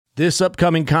This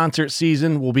upcoming concert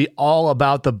season will be all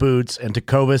about the boots, and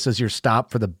Tecovas is your stop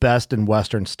for the best in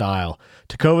Western style.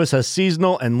 Tecovas has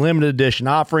seasonal and limited edition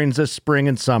offerings this spring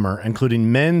and summer,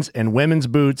 including men's and women's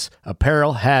boots,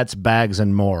 apparel, hats, bags,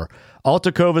 and more. All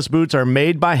Tecovas boots are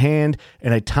made by hand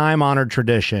in a time-honored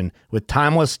tradition with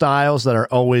timeless styles that are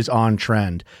always on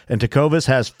trend. And Tecovas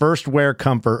has first wear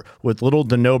comfort with little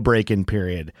to no break-in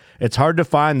period. It's hard to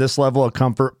find this level of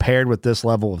comfort paired with this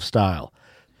level of style.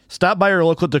 Stop by your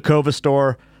local Tecovas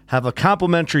store, have a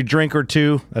complimentary drink or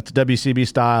two, that's WCB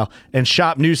style, and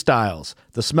shop new styles.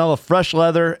 The smell of fresh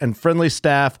leather and friendly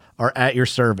staff are at your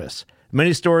service.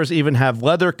 Many stores even have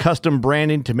leather custom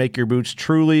branding to make your boots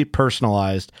truly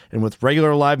personalized. And with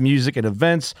regular live music and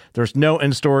events, there's no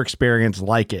in-store experience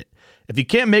like it. If you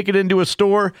can't make it into a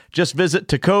store, just visit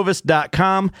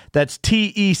tecovas.com. That's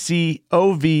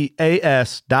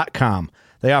TECOVAS.com.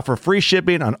 They offer free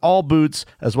shipping on all boots,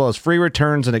 as well as free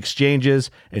returns and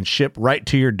exchanges, and ship right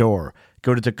to your door.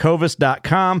 Go to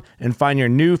tecovas.com and find your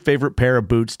new favorite pair of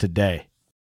boots today.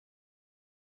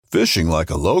 Fishing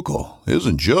like a local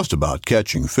isn't just about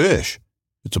catching fish.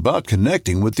 It's about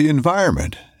connecting with the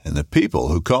environment and the people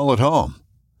who call it home.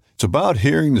 It's about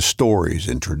hearing the stories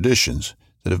and traditions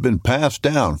that have been passed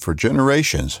down for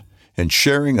generations and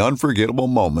sharing unforgettable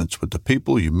moments with the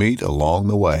people you meet along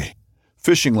the way.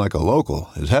 Fishing like a local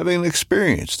is having an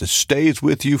experience that stays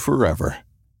with you forever.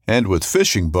 And with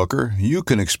Fishing Booker, you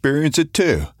can experience it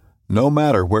too, no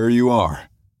matter where you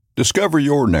are. Discover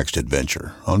your next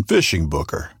adventure on Fishing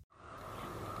Booker.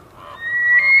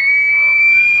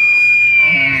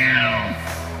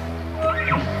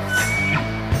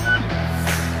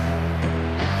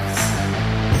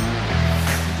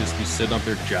 Just be sitting up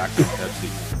there jacking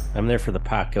Pepsi. I'm there for the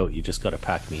pack out. You just got to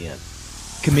pack me in.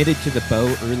 Committed to the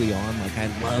bow early on. Like, I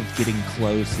love getting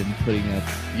close and putting up.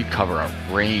 You cover a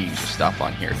range of stuff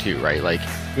on here too, right? Like,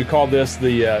 We call this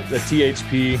the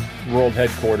THP World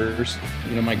Headquarters.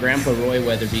 You know, my grandpa Roy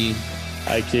Weatherby.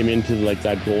 I came into like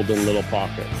that golden little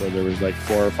pocket where there was like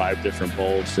 4 or 5 different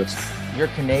bulls. Just You're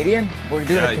Canadian? We're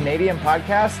doing a Canadian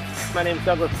podcast? my name's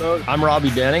Douglas Bode. I'm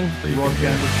Robbie Denning.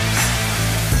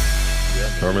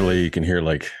 Normally you can hear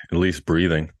like at least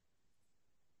breathing.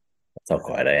 That's how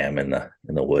quiet I am in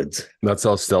the woods. That's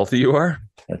how stealthy you are?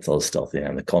 That's how stealthy I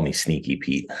am. They call me Sneaky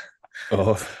Pete.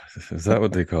 Oh, is that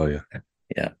what they call you?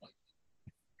 Yeah.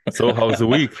 So how's the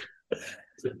week?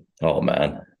 Oh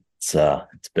man, it's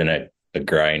been a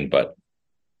grind, but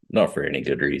not for any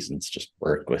good reasons. Just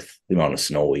work with the amount of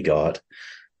snow we got.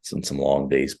 Some long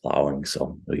days plowing,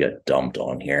 so we got dumped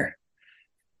on here.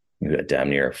 We got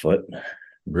damn near a foot.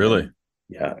 Really?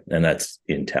 Yeah, and that's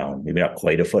in town. Maybe not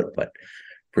quite a foot, but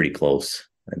pretty close.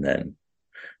 And then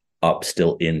up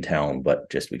still in town, but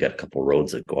just we got a couple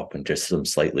roads that go up and just some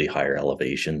slightly higher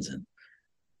elevations. And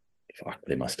fuck,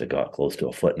 they must have got close to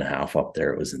 1.5 feet up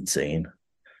there. It was insane.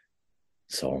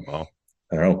 So wow.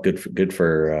 I don't know, good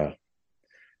for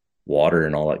water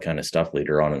and all that kind of stuff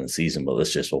later on in the season. But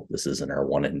let's just hope this isn't our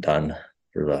one and done.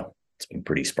 It's been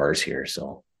pretty sparse here.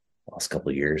 So last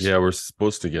couple of years. Yeah, we're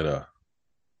supposed to get a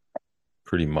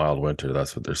pretty mild winter.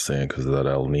 That's what they're saying because of that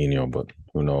El Nino, but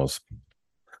who knows?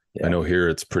 Yeah. I know here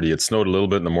it snowed a little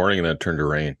bit in the morning and then it turned to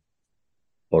rain.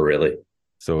 Oh, really?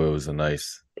 So it was a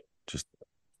nice, just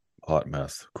hot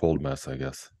mess, cold mess, I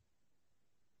guess.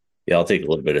 Yeah, I'll take a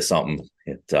little bit of something.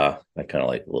 I kind of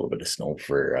like a little bit of snow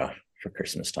for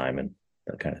Christmas time and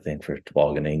that kind of thing for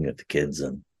tobogganing with the kids.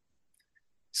 And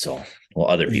so, well,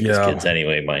 other people's kids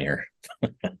anyway. Mine are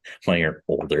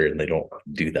older and they don't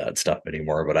do that stuff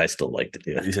anymore, but I still like to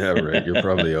do it. Yeah, right. You're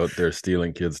probably out there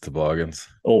stealing kids' toboggans.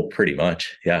 Oh, pretty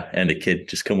much. Yeah. And a kid,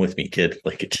 just come with me, kid.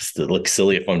 Like it looks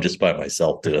silly if I'm just by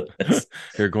myself doing it.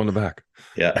 Here, go in the back.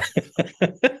 Yeah.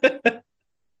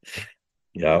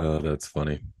 Yeah. That's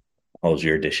funny. How's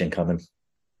your addition coming?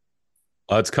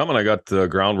 It's coming. I got the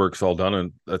groundworks all done,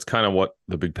 and that's kind of what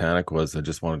the big panic was. I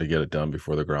just wanted to get it done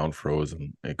before the ground froze,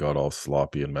 and it got all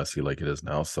sloppy and messy like it is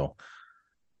now. So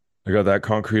I got that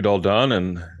concrete all done,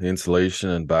 and the insulation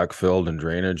and backfilled and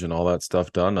drainage and all that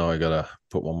stuff done. Now I got to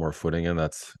put one more footing in.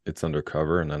 It's under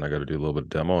cover, and then I got to do a little bit of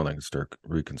demo, and I can start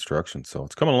reconstruction. So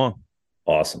it's coming along.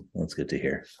 Awesome. That's good to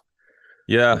hear.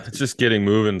 Yeah, it's just getting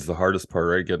moving is the hardest part,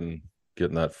 right? Getting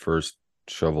that first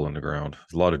shovel in the ground.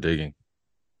 There's a lot of digging.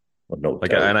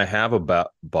 And I have a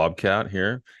bobcat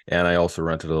here, and I also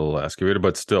rented a little excavator,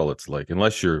 but still, it's like,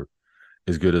 unless you're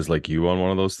as good as like you on one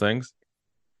of those things,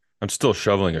 I'm still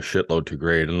shoveling a shitload to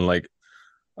grade. And like,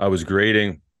 I was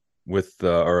grading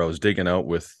I was digging out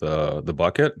with the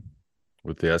bucket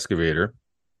with the excavator,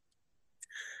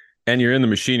 and you're in the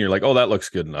machine, you're like, oh, that looks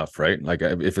good enough, right? Like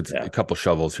if it's a couple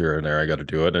shovels here and there, I got to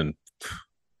do it. And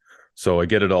So I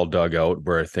get it all dug out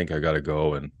where I think I got to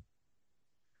go and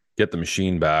get the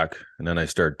machine back. And then I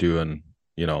start doing,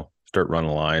 start running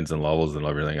lines and levels and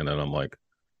everything. And then I'm like,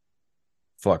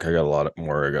 fuck, I got a lot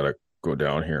more. I got to go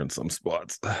down here in some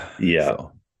spots. Yeah.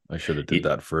 So I should have did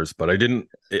that first, but I didn't.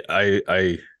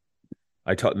 I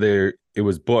taught there. It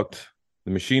was booked.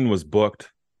 The machine was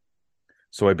booked.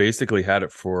 So I basically had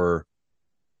it for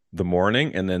the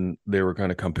morning, and then they were going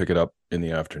to come pick it up in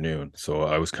the afternoon. So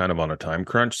I was kind of on a time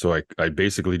crunch. So I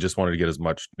basically just wanted to get as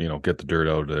much, get the dirt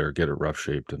out of there, get it rough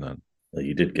shaped, and then. Well,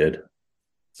 you did good.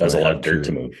 That was a lot of dirt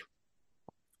to move.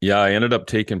 Yeah, I ended up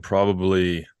taking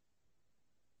probably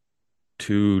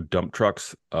 2 dump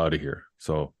trucks out of here.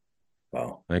 So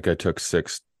wow. I think I took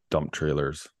 6 dump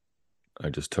trailers. I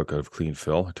just took out of clean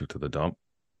fill. I took to the dump.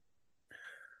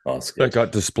 Oh, that's good. I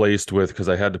got displaced with, because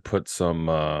I had to put some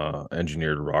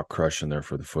engineered rock crush in there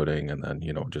for the footing, and then,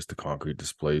 just the concrete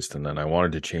displaced. And then I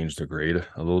wanted to change the grade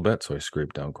a little bit. So I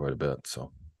scraped down quite a bit.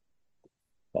 So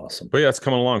awesome. But yeah, it's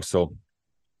coming along. So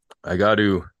I got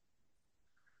to,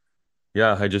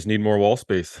 I just need more wall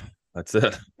space. That's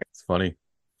it. It's funny.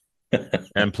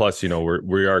 And plus, we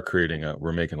are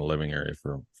we're making a living area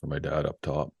for my dad up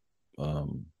top.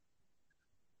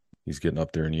 He's getting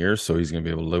up there in years, so he's going to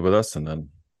be able to live with us. And then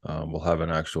we'll have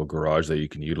an actual garage that you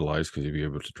can utilize because you'll be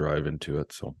able to drive into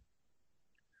it. So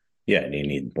yeah, and you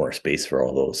need more space for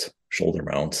all those shoulder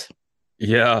mounts.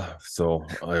 Yeah. So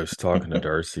I was talking to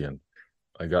Darcy, and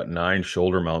I got 9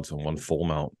 shoulder mounts and 1 full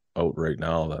mount out right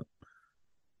now that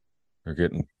are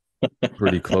getting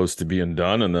pretty close to being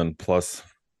done. And then plus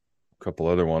a couple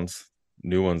other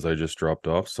new ones I just dropped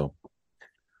off. So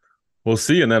we'll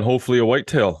see. And then hopefully a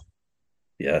whitetail.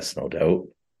 Yes, no doubt.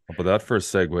 How about that for a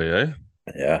segue, eh?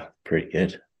 Yeah, pretty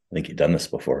good. I think you've done this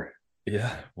before.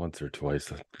 Yeah, once or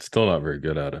twice. Still not very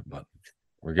good at it, but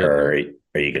we're getting. Are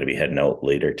you going to be heading out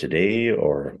later today,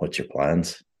 or what's your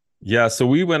plans? Yeah, so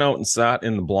we went out and sat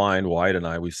in the blind. Wyatt and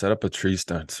I, we set up a tree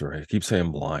stand. Sorry, I keep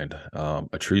saying blind.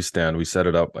 A tree stand. We set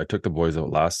it up. I took the boys out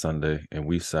last Sunday, and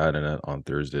we sat in it on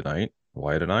Thursday night.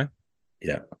 Wyatt and I.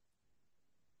 Yeah.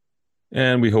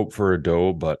 And we hope for a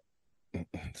doe, but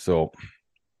so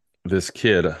this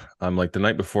kid, I'm like, the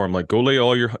night before, I'm like, go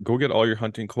get all your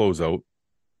hunting clothes out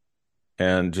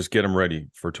and just get them ready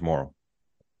for tomorrow.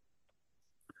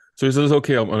 So he says,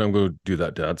 okay, I'm going to do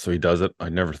that, Dad. So he does it. I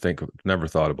never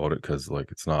thought about it, because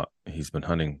he's been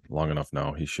hunting long enough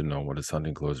now. He should know what his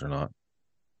hunting clothes are not.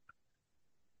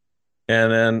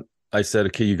 And then I said,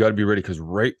 okay, you got to be ready, because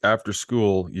right after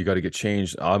school, you got to get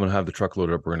changed. I'm going to have the truck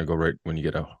loaded up. We're going to go right when you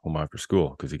get home after school,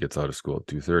 because he gets out of school at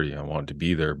 2:30. I wanted to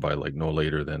be there by no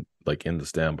later than in the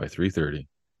stand by 3:30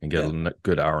 and get a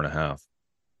good hour and a half.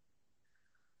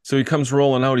 So he comes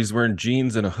rolling out. He's wearing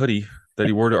jeans and a hoodie that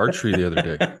he wore to archery the other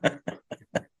day.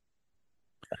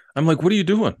 I'm like, what are you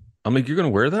doing? I'm like, you're going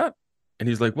to wear that? And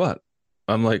he's like, what?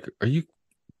 I'm like, are you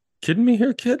kidding me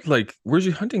here, kid? Like, where's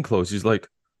your hunting clothes? He's like,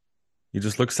 he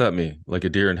just looks at me like a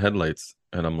deer in headlights.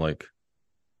 And I'm like,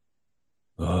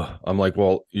 ugh. I'm like,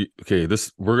 well, okay,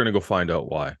 we're going to go find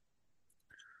out why.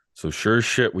 So sure as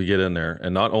shit, we get in there.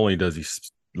 And not only does he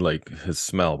his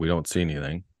smell, we don't see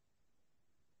anything.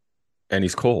 And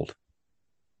he's cold.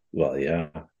 Well, yeah.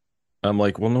 I'm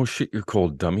like, well, no shit, you're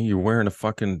cold, dummy. You're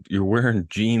wearing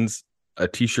jeans, a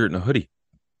t-shirt, and a hoodie.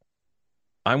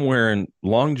 I'm wearing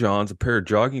long johns, a pair of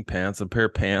jogging pants, a pair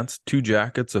of pants, 2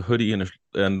 jackets, a hoodie,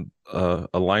 and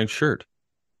a lined shirt.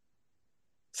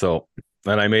 So,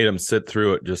 and I made him sit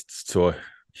through it just so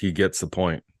he gets the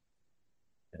point.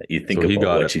 You think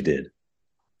about what you did.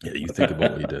 Yeah, you think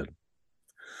about what you did.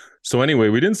 So anyway,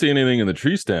 we didn't see anything in the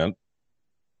tree stand.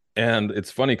 And it's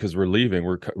funny because we're leaving,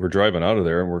 we're driving out of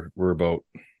there, and we're about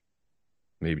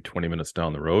maybe 20 minutes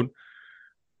down the road.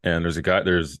 And there's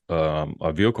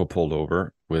a vehicle pulled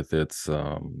over with its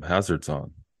hazards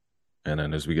on. And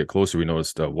then as we get closer, we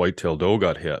noticed a whitetail doe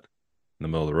got hit in the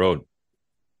middle of the road.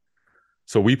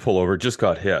 So we pull over, just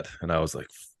got hit. And I was like,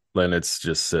 then it's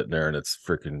just sitting there and it's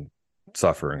freaking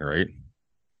suffering, right?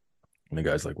 And the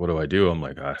guy's like, what do I do? I'm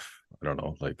like, I don't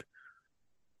know. Like,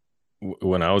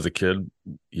 when I was a kid,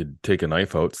 you'd take a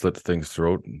knife out, slit the thing's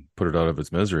throat, and put it out of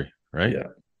its misery, right? Yeah.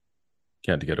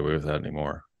 Can't get away with that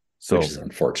anymore. So, which is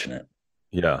unfortunate.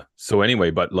 Yeah. So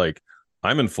anyway, but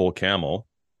I'm in full camo.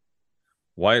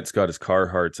 Wyatt's got his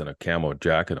Carhartts and a camo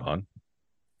jacket on.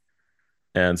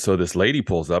 And so this lady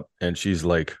pulls up and she's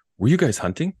like, were you guys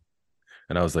hunting?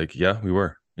 And I was like, yeah, we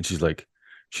were. And she's like,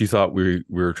 she thought we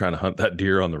were trying to hunt that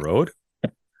deer on the road.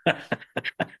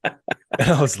 And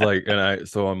I was like,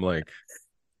 I'm like,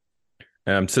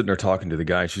 and I'm sitting there talking to the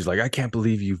guy. She's like, I can't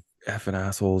believe you effing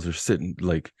assholes are sitting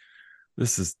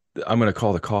I'm going to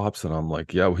call the cops. And I'm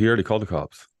like, yeah, well, he already called the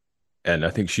cops. And I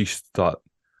think she thought,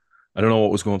 I don't know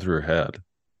what was going through her head,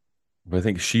 but I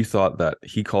think she thought that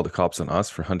he called the cops on us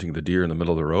for hunting the deer in the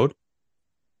middle of the road.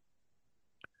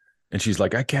 And she's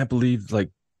like, I can't believe like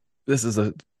this is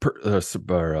there's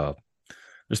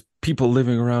people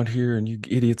living around here and you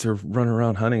idiots are running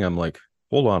around hunting. I'm like,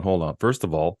 hold on. First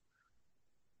of all,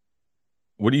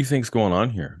 what do you think's going on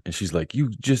here? And she's like,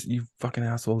 you fucking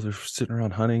assholes are sitting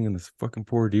around hunting and this fucking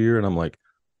poor deer. And I'm like,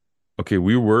 okay,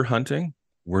 we were hunting.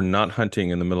 We're not hunting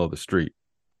in the middle of the street.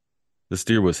 This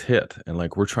deer was hit. And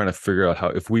like, we're trying to figure out how,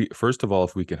 if we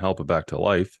can help it back to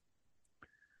life.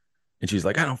 And she's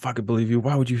like, I don't fucking believe you.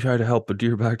 Why would you try to help a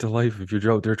deer back to life if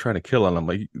you're out there trying to kill it? And I'm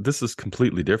like, this is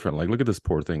completely different. Like, look at this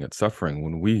poor thing. It's suffering.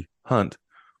 When we hunt,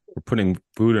 we're putting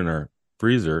food in our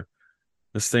freezer.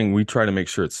 This thing, we try to make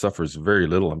sure it suffers very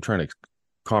little. I'm trying to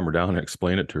calm her down and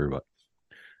explain it to her. But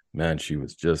man, she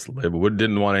was just livid.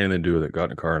 Didn't want anything to do with it. Got in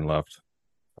the car and left.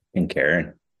 And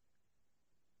Karen.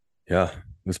 Yeah, it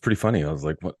was pretty funny. I was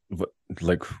like, what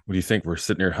do you think? We're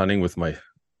sitting here hunting with my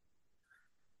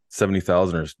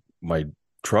 70,000 or my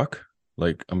truck.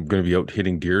 Like, I'm going to be out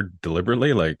hitting deer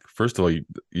deliberately. Like, first of all, you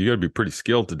got to be pretty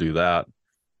skilled to do that.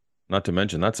 Not to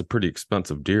mention, that's a pretty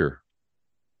expensive deer.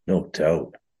 No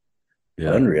doubt.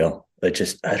 Yeah. Unreal. I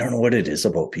don't know what it is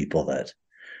about people that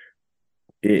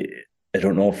I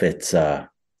don't know if it's an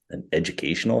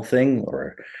educational thing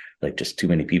or like just too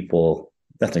many people.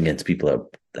 Nothing against people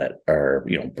that are,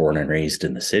 born and raised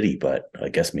in the city, but I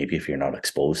guess maybe if you're not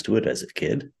exposed to it as a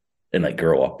kid and like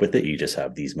grow up with it, you just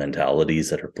have these mentalities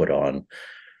that are put on,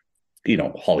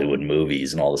 Hollywood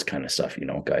movies and all this kind of stuff,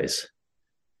 guys.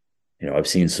 I've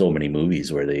seen so many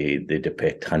movies where they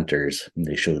depict hunters and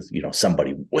they show,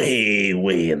 somebody way,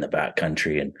 way in the back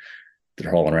country and they're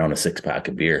hauling around a 6-pack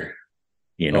of beer,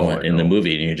 in the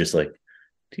movie. And you're just like,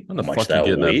 how the fuck you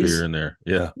getting that beer in there?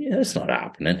 Yeah. Yeah, it's not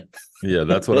happening. Yeah,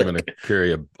 that's what I'm going to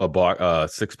carry a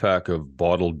 6-pack of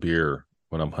bottled beer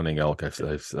when I'm hunting elk. I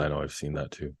know I've seen that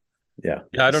too. Yeah.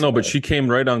 Yeah, I don't know, but she came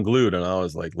right unglued and I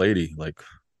was like, lady, like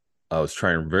I was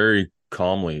trying very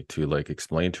calmly to like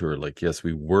explain to her, like, yes,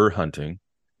 we were hunting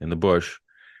in the bush.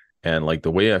 And like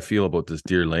the way I feel about this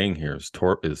deer laying here is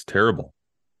terrible.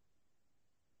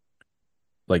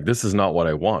 Like, this is not what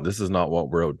I want. This is not what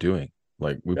we're out doing.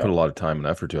 Like, we put a lot of time and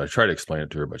effort to it. I tried to explain it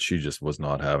to her, but she just was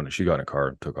not having it. She got in a car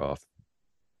and took off.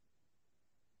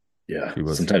 Yeah. She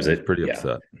was pretty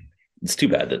upset. It's too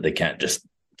bad that they can't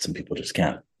some people just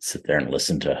can't sit there and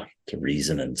listen to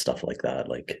reason and stuff like that.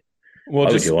 Like,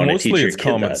 well, just mostly it's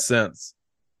common sense.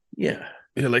 Yeah.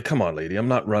 Yeah. Like, come on, lady. I'm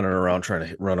not running around trying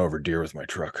to run over deer with my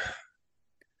truck.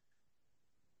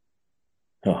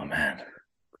 Oh man.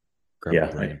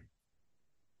 Yeah.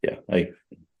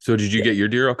 So did you get your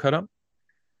deer all cut up?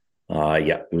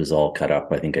 Yeah, it was all cut up.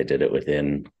 I think I did it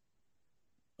within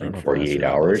 48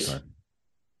 hours.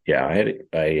 Yeah,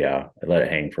 I let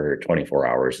it hang for 24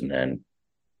 hours, and then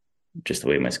just the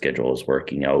way my schedule was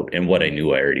working out and what I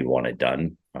knew I already wanted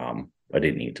done, I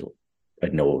didn't need to. I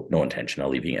had no intention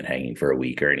of leaving it hanging for a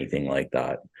week or anything like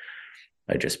that.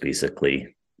 I just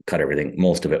basically cut everything.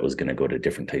 Most of it was going to go to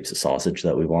different types of sausage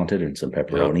that we wanted and some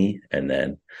pepperoni, and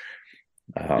then.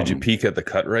 Did you peek at the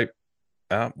cut right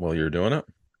app while you were doing it?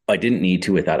 I didn't need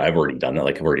to with that. I've already done that.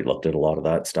 Like, I've already looked at a lot of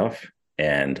that stuff,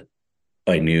 and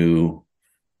I knew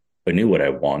what I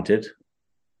wanted.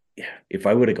 Yeah, if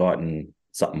I would have gotten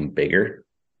something bigger,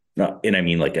 and I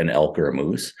mean like an elk or a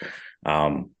moose,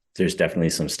 there's definitely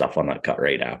some stuff on that cut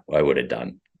right app I would have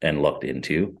done and looked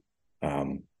into.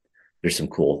 There's some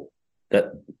cool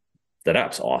that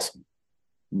app's awesome.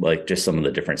 Like, just some of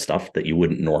the different stuff that you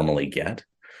wouldn't normally get.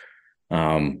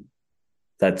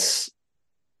 That's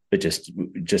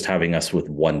just having us with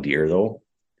one deer though.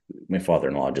 My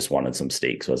father-in-law just wanted some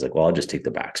steak. So I was like, well, I'll just take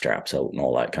the back straps out and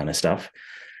all that kind of stuff.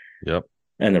 Yep.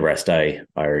 And the rest I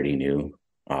already knew.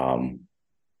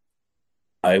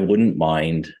 I wouldn't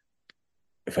mind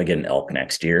if I get an elk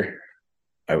next year.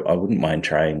 I wouldn't mind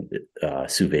trying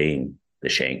surveying the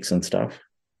shanks and stuff.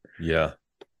 Yeah.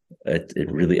 It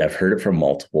really, I've heard it from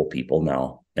multiple people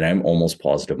now, and I'm almost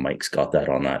positive Mike's got that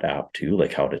on that app too,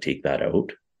 like how to take that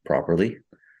out properly.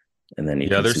 And then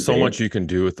there's so much you can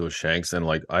do with those shanks. And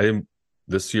like,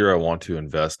 this year I want to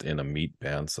invest in a meat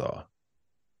bandsaw.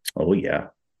 Oh yeah.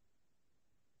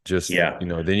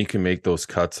 Then you can make those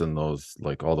cuts and those,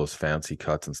 like all those fancy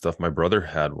cuts and stuff. My brother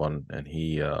had one, and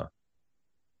he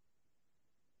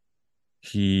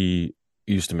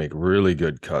used to make really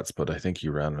good cuts, but I think he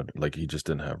ran it, like he just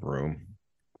didn't have room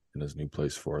in his new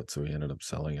place for it, so he ended up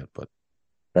selling it. But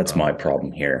that's my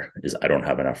problem here, is I don't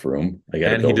have enough room. I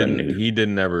got to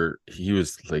build he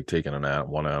was like taking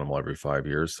one animal every 5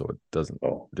 years, so it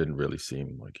didn't really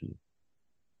seem like he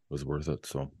was worth it.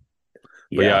 So,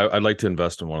 but yeah, I'd like to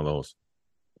invest in one of those.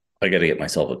 I got to get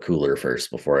myself a cooler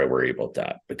first before I worry about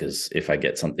that, because if I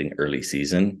get something early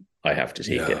season, I have to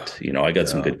take it. You know, I got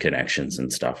some good connections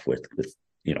and stuff with,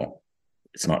 you know,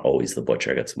 it's not always the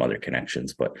butcher. I got some other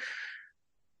connections, but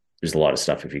there's a lot of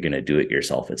stuff. If you're going to do it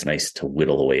yourself, it's nice to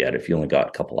whittle away at. If you only got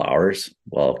a couple hours,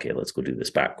 well, okay, let's go do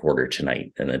this back quarter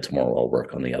tonight, and then tomorrow I'll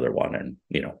work on the other one, and,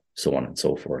 you know, so on and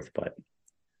so forth. But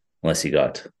unless you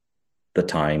got the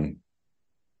time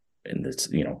and it's,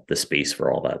 you know, the space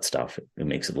for all that stuff, it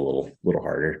makes it a little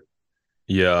harder.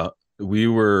 Yeah,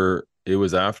 it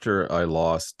was after I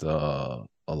lost a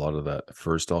lot of that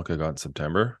first elk I got in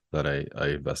September that I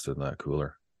invested in that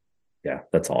cooler. Yeah,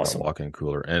 that's awesome. Walk-in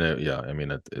cooler. And I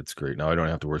mean, it's great. Now I don't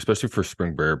have to worry, especially for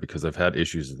spring bear, because I've had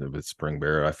issues with spring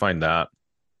bear. I find that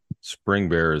spring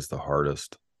bear is the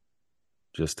hardest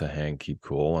just to hang, keep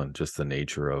cool, and just the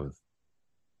nature of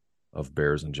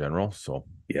bears in general. So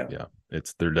yeah,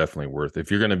 they're definitely worth it. If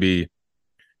you're going to be,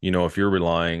 you know, if you're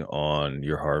relying on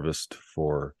your harvest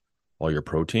for all your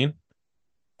protein,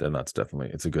 then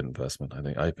it's a good investment. I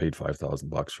think I paid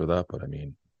 $5,000 for that, but I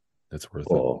mean, it's worth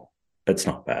it. That's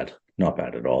not bad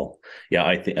at all. Yeah,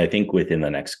 I think within the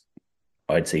next,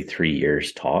 I'd say 3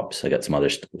 years tops, I got some other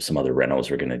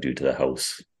renos we're going to do to the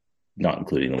house, not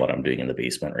including what I'm doing in the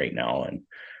basement right now, and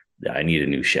I need a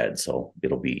new shed, so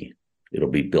it'll be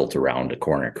built around a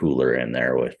corner cooler in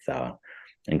there with I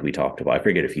think we talked about, I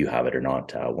forget if you have it or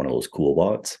not, one of those cool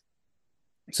bots,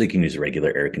 so you can use a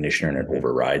regular air conditioner and it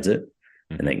overrides it,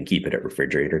 and they can keep it at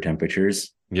refrigerator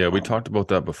temperatures. Yeah, we talked about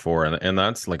that before, and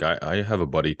that's like, I have a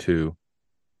buddy too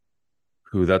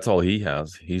who that's all he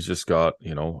has. He's just got,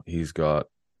 you know, he's got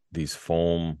these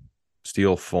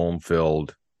steel foam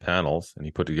filled panels, and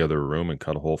he put together a room and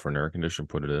cut a hole for an air conditioner,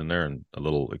 put it in there, and a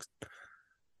little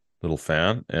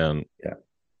fan, and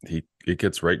it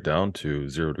gets right down to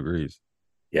 0 degrees.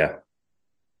 Yeah,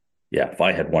 if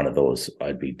I had one of those,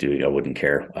 I wouldn't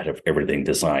care. I'd have everything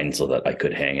designed so that I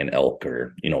could hang an elk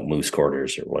or, you know, moose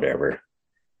quarters or whatever.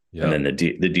 And then the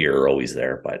deer are always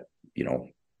there. But, you know,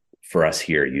 for us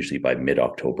here, usually by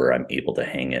mid-October, I'm able to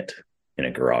hang it in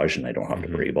a garage, and I don't have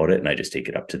to worry about it. And I just take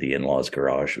it up to the in-laws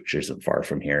garage, which isn't far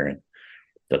from here. And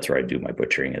that's where I do my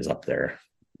butchering, is up there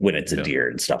when it's a deer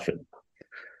and stuff.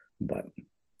 But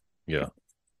we'll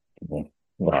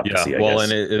have to see, I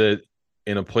guess. And it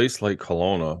in a place like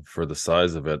Kelowna, for the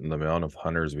size of it and the amount of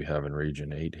hunters we have in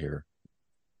Region 8 here,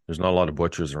 there's not a lot of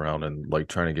butchers around. And like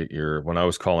trying to get when I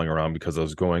was calling around, because I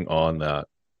was going on that,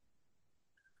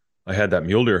 I had that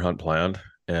mule deer hunt planned,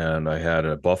 and I had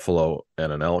a buffalo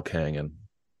and an elk hanging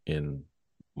in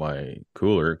my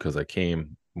cooler, because I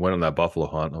went on that buffalo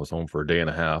hunt. I was home for a day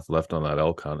and a half, left on that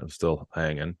elk hunt. It was still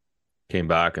hanging. Came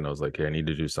back, and I was like, hey, I need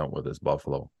to do something with this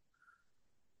buffalo.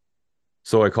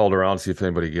 So I called around to see if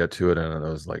anybody could get to it. And I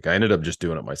was like, I ended up just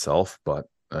doing it myself. But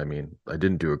I mean, I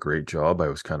didn't do a great job. I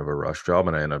was kind of a rush job,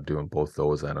 and I ended up doing both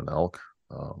those and an elk.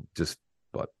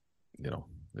 But you know,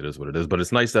 it is what it is. But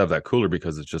it's nice to have that cooler,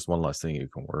 because it's just one less thing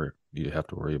you have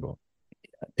to worry about.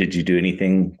 Did you do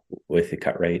anything with the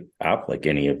Cutright app, like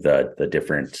any of the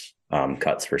different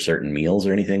cuts for certain meals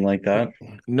or anything like that?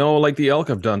 No, like the elk,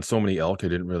 I've done so many elk, I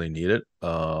didn't really need it.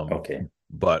 Okay.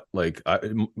 But like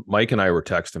Mike and I were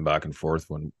texting back and forth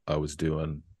when I was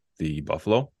doing the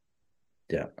buffalo.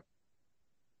 Yeah.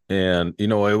 And, you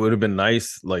know, it would have been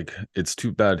nice. Like, it's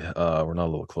too bad we're not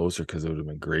a little closer, because it would have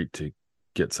been great to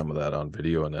get some of that on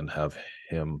video, and then have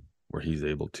him where he's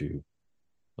able to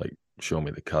like show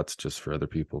me the cuts just for other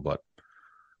people. But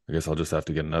I guess I'll just have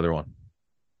to get another one.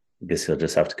 I guess he'll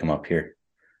just have to come up here.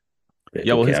 But,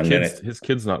 yeah, well, his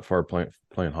kid's not far playing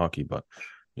hockey, but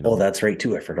you know. Oh, that's right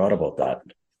too. I forgot about that.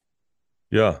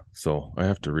 Yeah, so I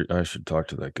have to. I should talk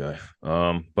to that guy.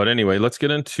 But anyway, let's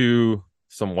get into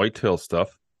some whitetail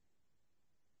stuff.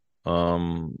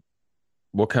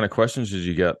 What kind of questions did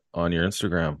you get on your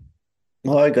Instagram?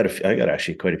 Well, I got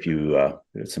actually quite a few.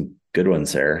 Some good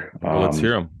ones there. Well, let's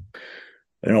hear them.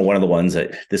 I know one of the ones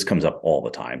that this comes up all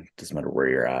the time. Doesn't matter where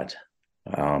you're at.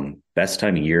 Best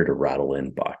time of year to rattle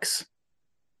in bucks.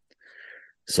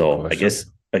 So I guess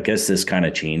this kind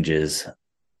of changes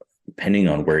depending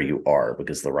on where you are,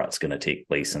 because the rut's going to take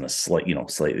place in a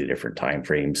slightly different time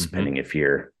frames, depending if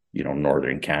you're, you know,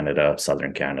 northern Canada,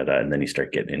 southern Canada, and then you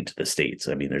start getting into the States.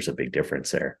 I mean, there's a big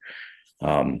difference there.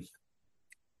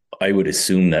 I would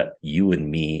assume that you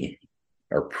and me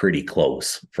are pretty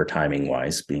close for timing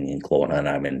wise, being in Kelowna, and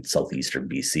I'm in southeastern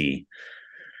BC.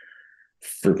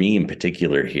 For me in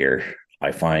particular here,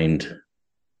 I find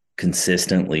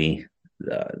consistently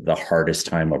the hardest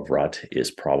time of rut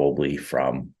is probably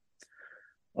from,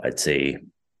 I'd say,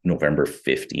 November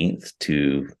 15th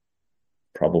to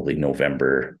probably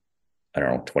November, I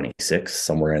don't know, 26,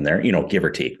 somewhere in there, give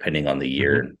or take, depending on the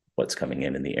year and what's coming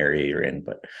in the area you're in.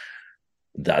 But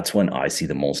that's when I see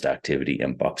the most activity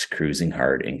and bucks cruising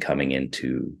hard and coming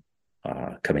into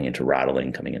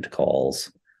rattling, coming into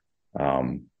calls.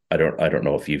 I don't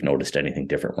know if you've noticed anything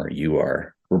different where you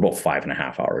are. We're about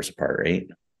 5.5 hours apart, right?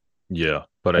 Yeah,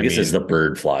 but I guess as the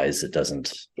bird flies,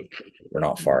 we're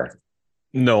not far.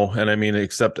 No, and I mean,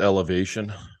 except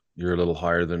elevation, you're a little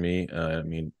higher than me.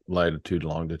 Latitude,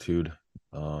 longitude,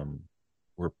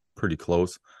 we're pretty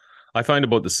close. I find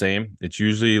about the same. It's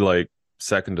usually like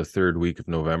second to third week of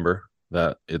November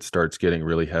that it starts getting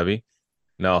really heavy.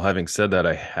 Now, having said that,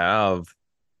 I have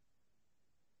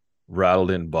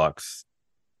rattled in bucks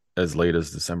as late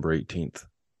as December 18th.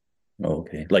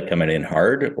 Okay. Like coming in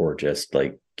hard or just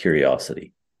like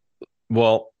curiosity?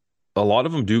 Well, a lot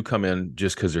of them do come in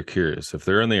just because they're curious. If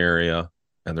they're in the area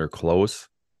and they're close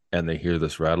and they hear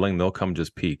this rattling, they'll come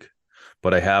just peek.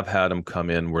 But I have had them come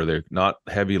in where they're not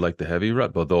heavy like the heavy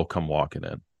rut, but they'll come walking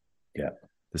in. Yeah.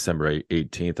 December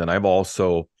 18th. And I've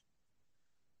also,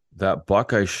 that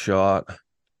buck I shot,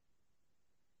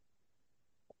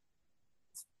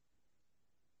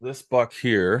 this buck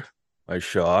here, I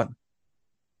shot.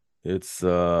 It's 3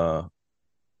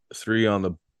 on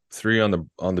the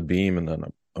beam and then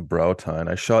a brow tine.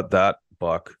 I shot that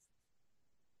buck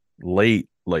late,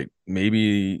 like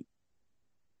maybe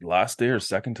last day or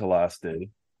second to last day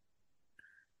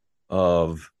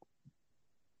of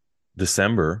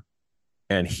December,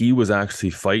 and he was actually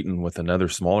fighting with another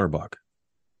smaller buck.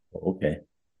 Okay.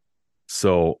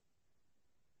 So,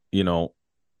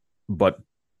 but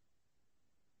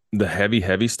the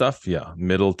heavy stuff, yeah,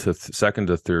 middle to second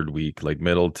to third week, like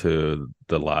middle to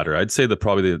the latter. I'd say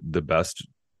probably the best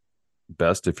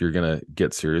if you're gonna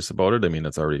get serious about it. I mean,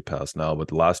 it's already passed now, but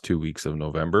the last 2 weeks of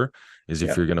November is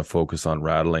if you're gonna focus on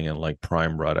rattling and like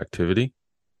prime rut activity.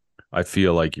 I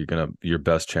feel like your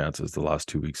best chance is the last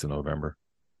 2 weeks of November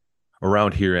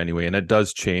around here anyway. And it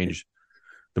does change.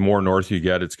 The more north you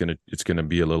get, it's gonna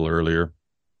be a little earlier.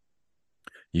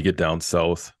 You get down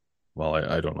south. Well,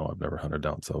 I don't know. I've never hunted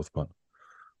down south, but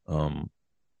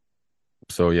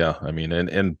so yeah, I mean,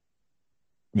 and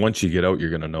once you get out, you're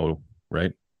gonna know,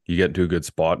 right? You get into a good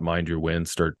spot, mind your wind,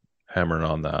 start hammering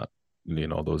on that,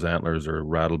 those antlers or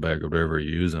rattle bag or whatever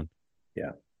you're using.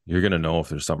 Yeah. You're gonna know if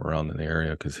there's something around in the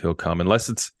area because he'll come, unless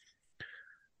it's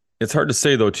hard to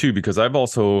say though too, because I've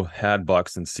also had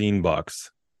bucks and seen bucks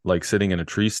like sitting in a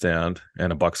tree stand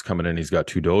and a buck's coming in, he's got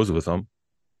 2 does with him.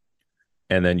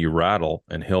 And then you rattle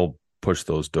and he'll push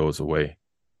those does away.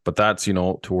 But that's,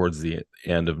 towards the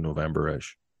end of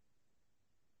November-ish.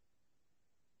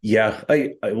 Yeah.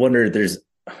 I wonder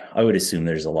I would assume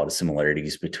there's a lot of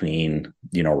similarities between,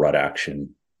 rut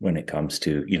action when it comes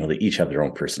to, they each have their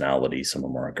own personalities. Some are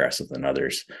more aggressive than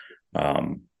others.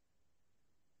 I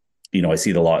see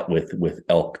it a lot with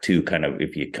elk too, kind of,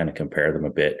 if you kind of compare them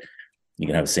a bit, you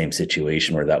can have the same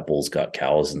situation where that bull's got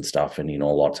cows and stuff. And, a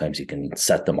lot of times you can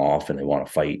set them off and they want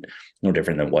to fight, no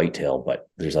different than whitetail. But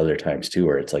there's other times too,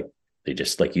 where it's like, they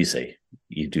just, like you say,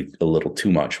 you do a little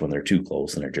too much when they're too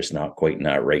close and they're just not quite in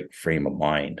that right frame of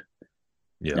mind.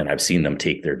 Yeah. And I've seen them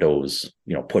take their does,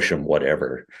 push them,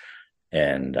 whatever.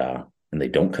 And they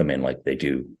don't come in like they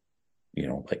do,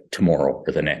 like tomorrow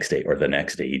or the next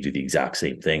day you do the exact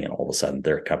same thing. And all of a sudden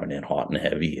they're coming in hot and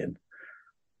heavy. And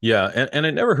yeah. And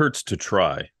it never hurts to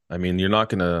try. I mean, you're not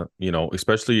going to,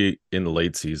 especially in the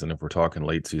late season, if we're talking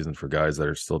late season for guys that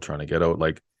are still trying to get out,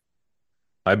 like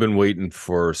I've been waiting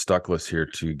for Stuckless here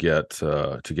to get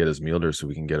his mule deer so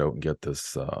we can get out and get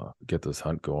this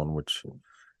hunt going, which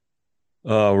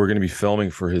we're going to be filming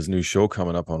for his new show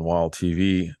coming up on Wild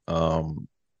TV.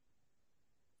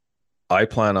 I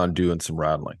plan on doing some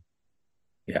rattling.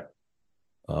 Yeah.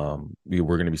 We're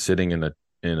going to be sitting in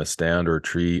a stand or a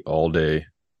tree all day,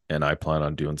 and I plan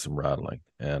on doing some rattling.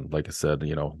 And like I said,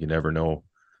 you never know.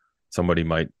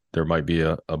 There might be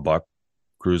a buck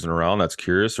cruising around that's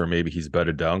curious, or maybe he's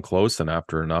bedded down close, and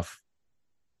after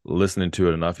listening to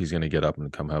it enough, he's going to get up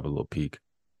and come have a little peek.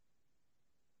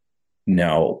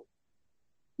 Now,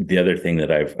 the other thing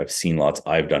that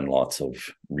I've done lots of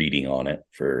reading on it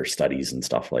for studies and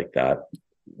stuff like that.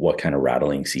 What kind of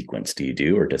rattling sequence do you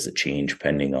do, or does it change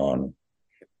depending on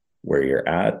where you're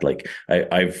at? Like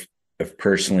I've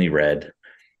personally read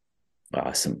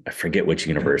I forget which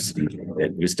university,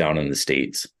 it was down in the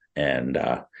States, and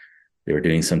they were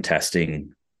doing some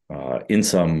testing I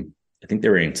think they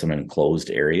were in some enclosed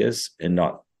areas, and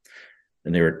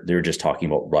they were just talking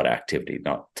about rut activity,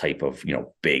 not type of,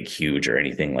 big, huge or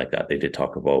anything like that. They did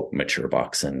talk about mature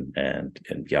bucks and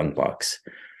young bucks,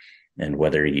 and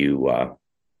whether you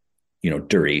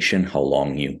duration, how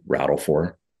long you rattle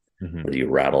for, whether you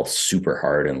rattle super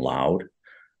hard and loud.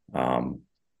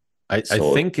 I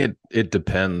think it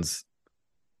depends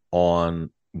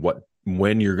on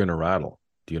when you're going to rattle.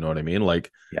 Do you know what I mean?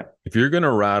 Like, if you're going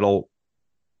to rattle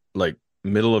like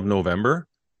middle of November,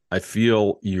 I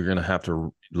feel you're going to have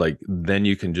to, like, then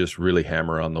you can just really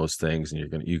hammer on those things,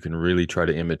 and you can really try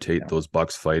to imitate those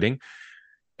bucks fighting.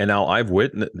 And now I've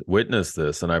witnessed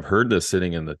this, and I've heard this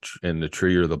sitting in the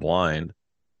tree or the blind.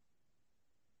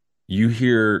 You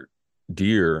hear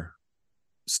deer,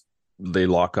 they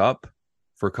lock up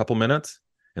for a couple minutes,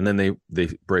 and then they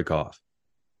break off.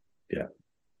 Yeah.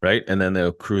 Right. And then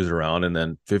they'll cruise around, and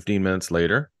then 15 minutes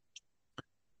later,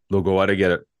 they'll go at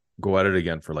it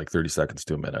again for like 30 seconds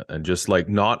to a minute, and just like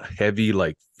not heavy,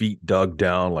 like feet dug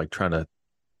down, like trying to,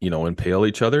 impale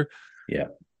each other. Yeah.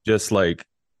 Just like,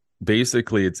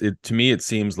 basically to me, it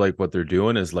seems like what they're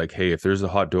doing is like, hey, if there's a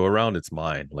hot doe around, it's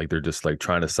mine. Like, they're just like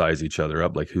trying to size each other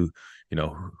up. Like, who's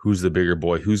the bigger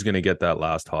boy? Who's going to get that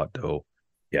last hot doe?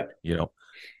 Yeah.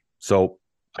 So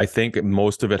I think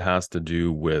most of it has to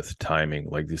do with timing,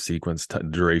 like the sequence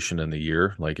duration in the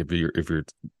year. Like if you're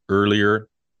earlier,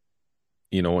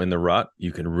 in the rut,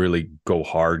 you can really go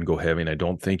hard and go heavy. And I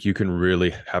don't think you can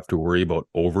really have to worry about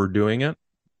overdoing it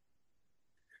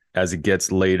as it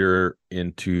gets later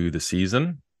into the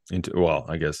season.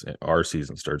 I guess our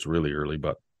season starts really early,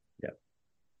 but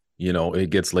it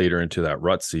gets later into that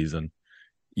rut season.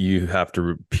 You have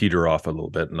to peter off a little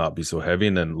bit and not be so heavy.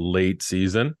 And then late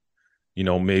season,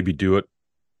 maybe do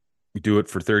it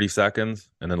for 30 seconds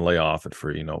and then lay off it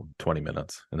for, 20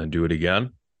 minutes, and then do it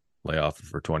again, lay off it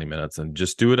for 20 minutes, and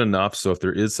just do it enough. So if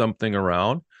there is something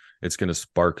around, it's going to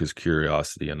spark his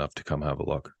curiosity enough to come have a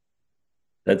look.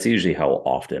 That's usually how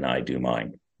often I do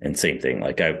mine. And same thing,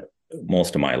 like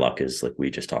most of my luck is like we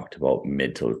just talked about,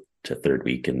 mid to third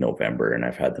week in November. And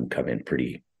I've had them come in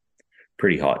pretty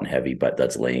hot and heavy, but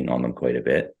that's laying on them quite a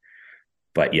bit.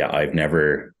 But yeah, I've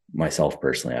never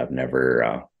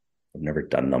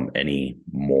done them any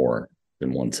more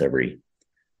than once every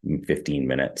 15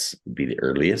 minutes would be the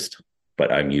earliest,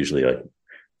 but I'm usually like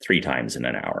 3 times in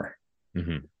an hour.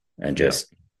 And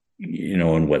just,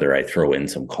 and whether I throw in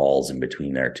some calls in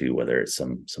between there too, whether it's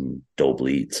some doe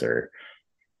bleats or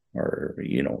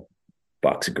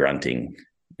bucks grunting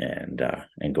and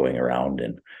going around.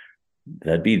 And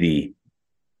that'd be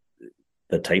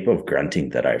the type of grunting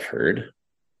that I've heard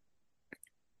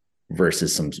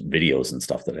versus some videos and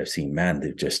stuff that I've seen. Man,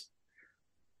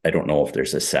 I don't know if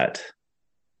there's a set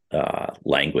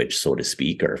language, so to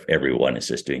speak, or if everyone is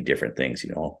just doing different things.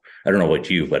 I don't know about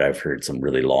you, but I've heard some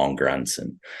really long grunts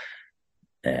and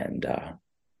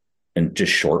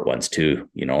just short ones too,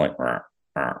 like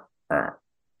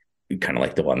kind of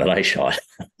like the one that I shot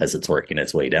as it's working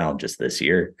its way down just this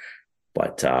year.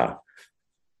 But I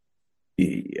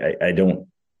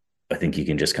think you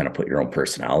can just kind of put your own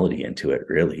personality into it,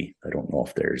 really. I don't know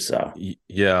if there's I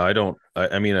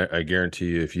mean, I guarantee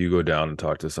you, if you go down and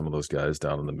talk to some of those guys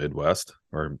down in the Midwest,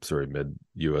 or sorry, mid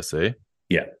USA,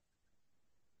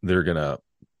 they're gonna,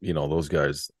 those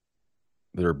guys,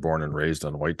 they're born and raised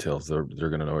on whitetails. They're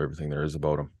gonna know everything there is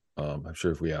about them. I'm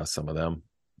sure if we ask some of them,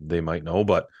 they might know.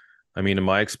 But I mean, in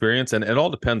my experience, and it all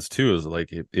depends too, is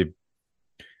like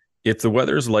if the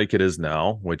weather's like it is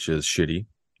now, which is shitty,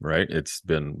 right? It's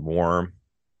been warm,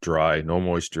 dry, no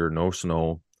moisture, no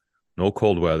snow, no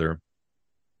cold weather,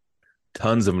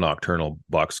 tons of nocturnal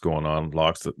bucks going on,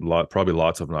 probably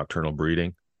lots of nocturnal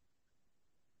breeding.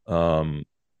 And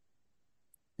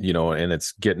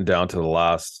it's getting down to the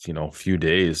last, few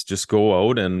days. Just go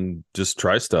out and just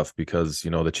try stuff, because,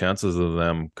 the chances of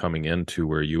them coming into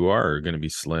where you are going to be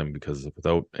slim, because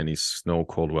without any snow,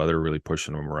 cold weather really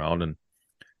pushing them around and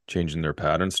changing their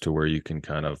patterns to where you can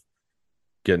kind of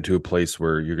get into a place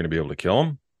where you're going to be able to kill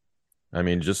them. I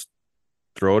mean, just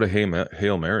throw out a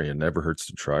Hail Mary. It never hurts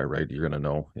to try, right? You're going to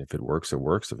know if it works, it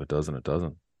works. If it doesn't, it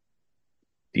doesn't.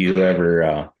 Do you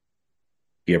ever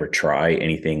try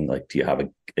anything? Like, do you have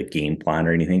a game plan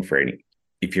or anything for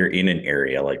if you're in an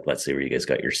area, like let's say where you guys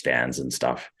got your stands and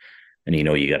stuff, and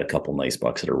you got a couple nice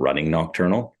bucks that are running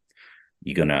nocturnal,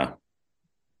 is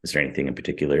there anything in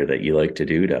particular that you like to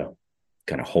do to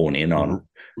kind of hone in on?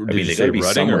 Did you say running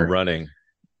somewhere, or running?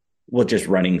 Well, just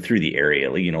running through the area,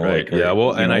 right.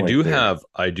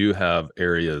 I do have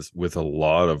areas with a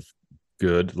lot of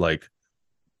good, like,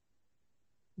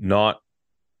 not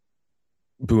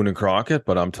Boone and Crockett,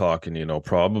 but I'm talking,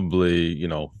 probably,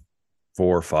 4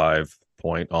 or 5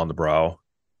 point on the brow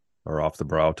or off the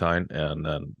brow tine. And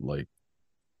then like,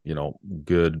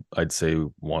 good, I'd say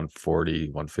 140,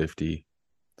 150,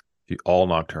 all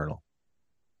nocturnal.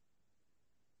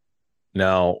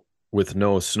 Now, with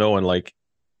no snow, and like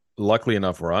luckily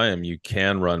enough where I am, you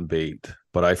can run bait,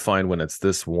 but I find when it's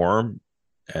this warm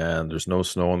and there's no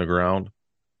snow on the ground,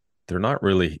 they're not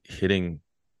really hitting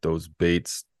those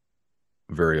baits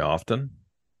very often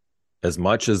as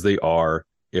much as they are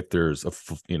if there's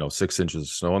 6 inches of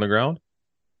snow on the ground.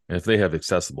 And if they have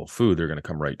accessible food, they're going to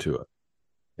come right to it.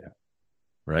 Yeah.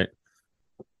 Right.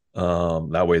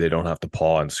 That way they don't have to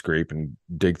paw and scrape and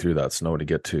dig through that snow to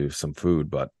get to some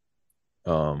food. But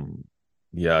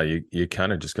yeah, you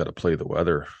kind of just got to play the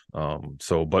weather.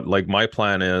 But like my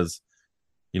plan is,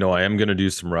 I am going to do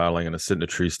some rattling. I'm going to sit in a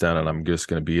tree stand and I'm just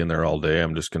going to be in there all day.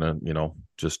 I'm just going to,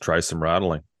 just try some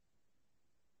rattling.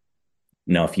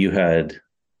 Now, if you had,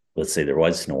 let's say there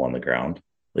was snow on the ground,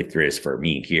 like there is for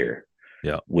me here.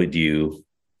 Yeah. Would you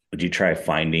try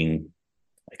finding,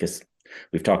 I guess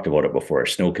we've talked about it before.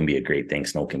 Snow can be a great thing.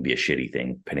 Snow can be a shitty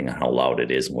thing, depending on how loud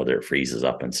it is and whether it freezes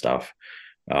up and stuff.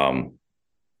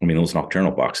 Those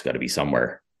nocturnal bucks got to be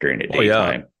somewhere during the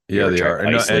daytime. Yeah, they are.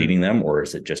 Isolating them, or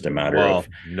is it just a matter of?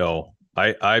 No,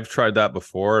 I've tried that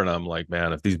before, and I'm like,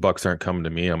 man, if these bucks aren't coming to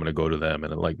me, I'm going to go to them.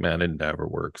 And I'm like, man, it never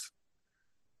works.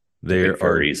 They are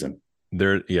for a reason.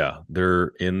 They're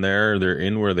in there. They're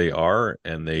in where they are,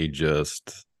 and they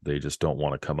just don't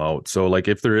want to come out. So like,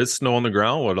 if there is snow on the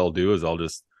ground, what I'll do is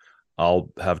I'll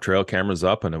have trail cameras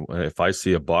up, and if I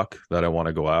see a buck that I want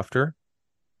to go after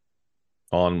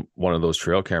on one of those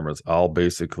trail cameras, I'll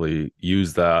basically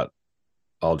use that.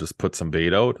 I'll just put some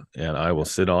bait out and I will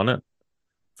sit on it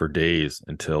for days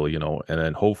until, and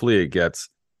then hopefully it gets,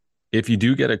 if you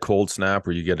do get a cold snap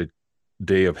or you get a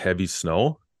day of heavy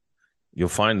snow, you'll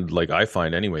find, like I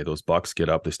find anyway, those bucks get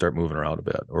up, they start moving around a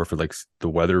bit. Or if like the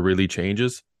weather really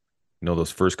changes, those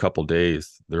first couple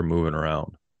days they're moving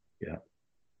around. Yeah.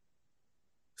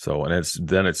 So, and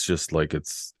it's just like,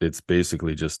 it's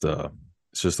basically just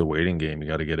it's just a waiting game. You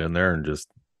got to get in there and just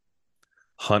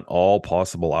hunt all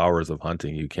possible hours of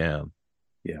hunting you can.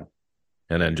 Yeah.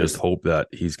 And then just hope that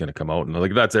he's going to come out. And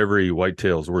like, that's every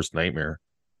whitetail's worst nightmare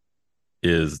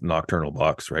is nocturnal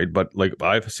bucks, right? But like,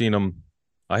 I've seen them.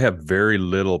 I have very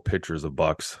little pictures of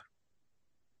bucks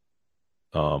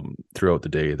throughout the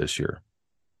day this year.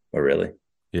 Oh, really?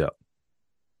 Yeah.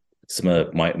 Some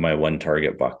of my one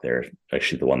target buck there,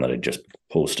 actually the one that I just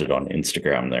posted on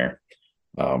Instagram there,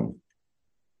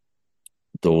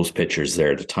 those pictures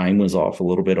there, the time was off a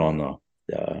little bit on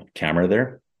the camera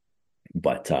there,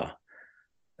 but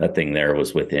that thing there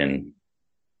was within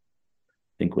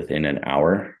an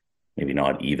hour, maybe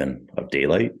not even, of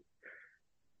daylight.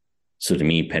 So to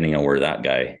me, depending on where that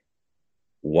guy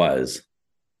was,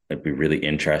 I'd be really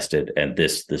interested. And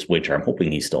this winter, I'm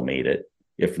hoping he still made it.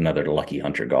 If another lucky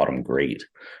hunter got him, great.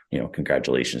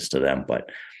 Congratulations to them. But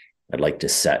I'd like to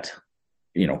set,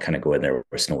 kind of go in there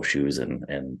with snowshoes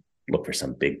and look for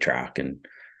some big track and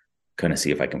kind of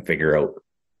see if I can figure out,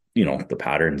 the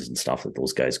patterns and stuff that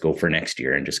those guys go for next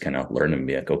year, and just kind of learn and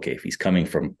be like, okay, if he's coming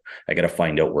from, I got to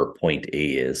find out where point A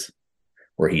is,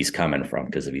 where he's coming from.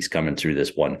 Because if he's coming through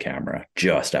this one camera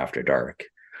just after dark,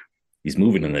 he's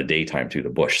moving in the daytime through the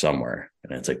bush somewhere.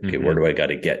 And it's like, okay, where do I got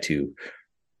to get to?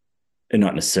 And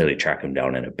not necessarily track him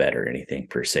down in a bed or anything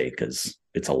per se, because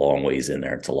it's a long ways in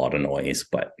there. It's a lot of noise,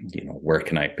 but where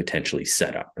can I potentially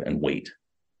set up and wait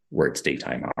where it's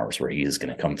daytime hours, where he is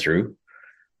going to come through?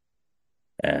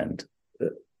 And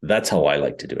that's how I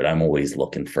like to do it. I'm always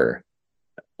looking presently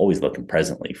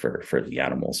for the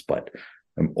animals, but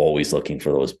I'm always looking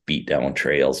for those beat down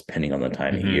trails, depending on the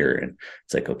time of year. And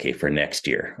it's like, okay, for next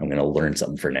year, I'm going to learn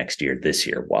something for next year, this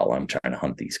year, while I'm trying to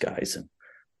hunt these guys and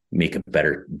make a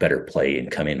better play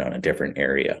and come in on a different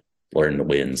area, learn the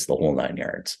winds, the whole 9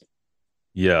 yards.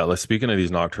 Yeah. Like, speaking of these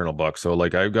nocturnal bucks, so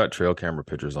like I've got trail camera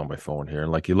pictures on my phone here,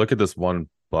 and like you look at this one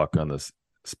buck on this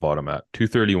spot I'm at,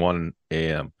 2:31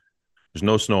 a.m. There's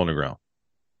no snow on the ground.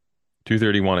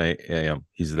 2:31 a.m.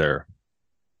 He's there.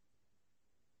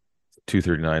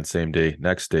 2:39 same day.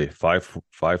 Next day,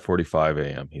 5:45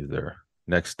 a.m. He's there.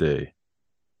 Next day,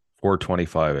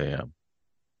 4:25 a.m.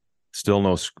 Still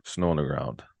no snow on the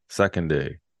ground. Second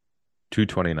day,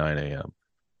 2:29 a.m.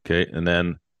 Okay, and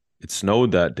then it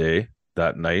snowed that day,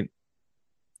 that night.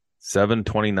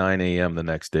 7:29 a.m. the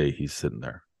next day, he's sitting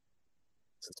there.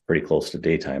 So it's pretty close to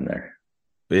daytime there.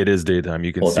 It is daytime.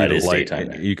 You can see the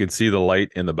light. You can see the light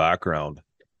in the background.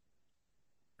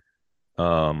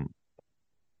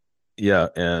 Yeah,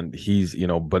 and he's,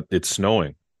 but it's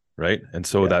snowing, right? And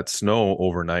so that snow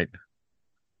overnight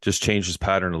just changed his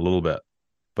pattern a little bit.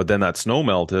 But then that snow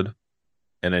melted,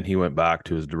 and then he went back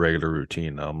to his regular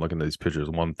routine. Now I'm looking at these pictures: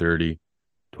 1:30,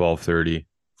 12:30,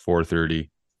 4:30.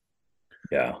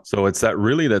 Yeah. So that's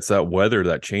that weather,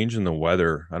 that change in the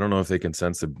weather. I don't know if they can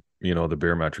sense the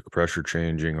barometric pressure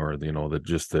changing, or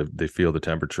they feel the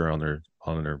temperature on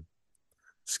their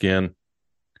skin.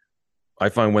 I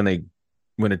find when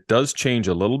it does change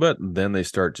a little bit, then they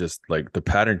start just like the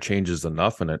pattern changes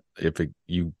enough, and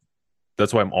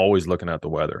that's why I'm always looking at the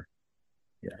weather.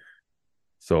 Yeah.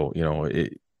 So,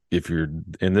 if you're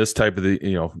in this type of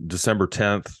December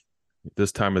 10th,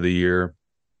 this time of the year,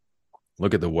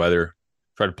 look at the weather,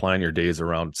 try to plan your days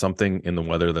around something in the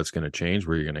weather that's going to change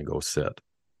where you're going to go sit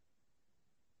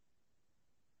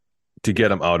to get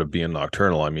them out of being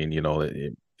nocturnal. I mean,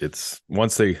 it's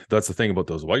that's the thing about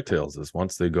those whitetails is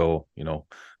once they go,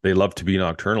 they love to be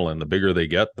nocturnal, and the bigger they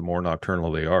get, the more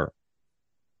nocturnal they are.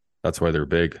 That's why they're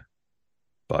big.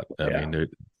 But I mean,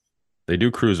 they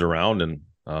do cruise around, and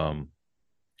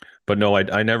but no,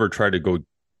 I never tried to go.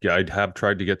 Yeah, I have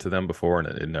tried to get to them before, and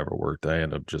it never worked. I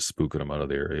end up just spooking them out of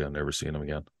the area and never seeing them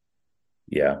again.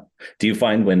 Yeah. Do you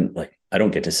find when, like, I don't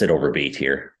get to sit over bait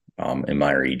here in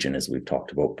my region, as we've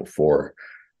talked about before,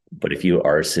 but if you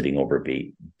are sitting over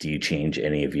bait, do you change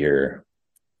any of your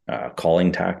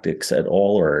calling tactics at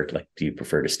all, or like, do you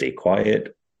prefer to stay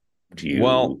quiet? Do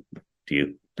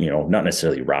you not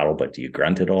necessarily rattle, but do you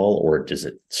grunt at all, or does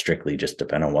it strictly just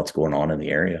depend on what's going on in the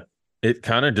area? It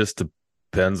kind of just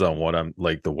depends on what I'm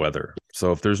like the weather.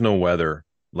 So if there's no weather,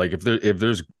 like if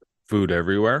there's food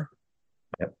everywhere,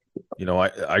 yep.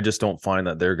 I just don't find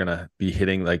that they're gonna be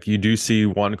hitting. Like you do see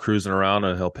one cruising around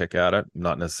and he'll pick at it,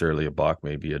 not necessarily a buck,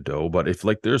 maybe a doe. But if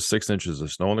like there's 6 inches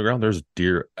of snow on the ground, there's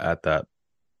deer at that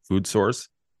food source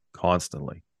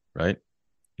constantly, right?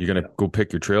 You're gonna go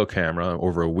pick your trail camera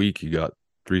over a week, you got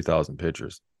 3,000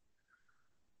 pictures.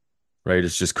 Right.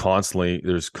 It's just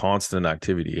there's constant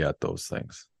activity at those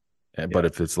things. But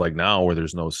if it's like now where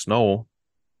there's no snow,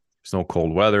 there's no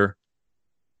cold weather,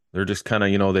 they're just kind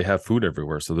of, they have food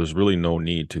everywhere. So there's really no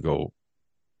need to go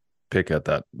pick at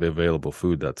the available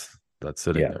food that's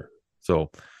sitting there.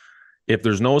 So if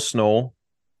there's no snow,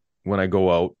 when I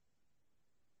go out,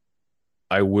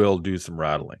 I will do some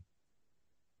rattling.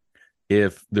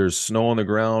 If there's snow on the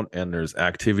ground and there's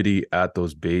activity at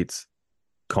those baits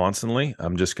constantly,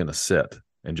 I'm just going to sit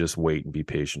and just wait and be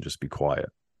patient, just be quiet.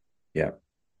 Yeah.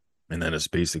 And then it's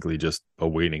basically just a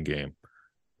waiting game.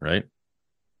 Right.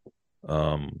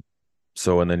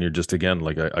 So, and then you're just, again,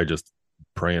 like I just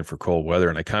praying for cold weather,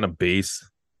 and I kind of base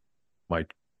my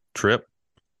trip,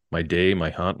 my day, my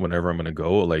hunt, whenever I'm going to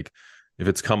go, like if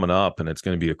it's coming up and it's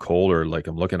going to be a colder, like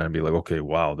I'm looking at it and be like, okay,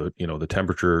 wow, the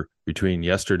temperature between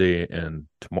yesterday and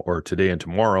today and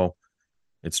tomorrow,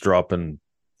 it's dropping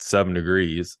 7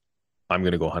 degrees. I'm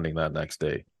going to go hunting that next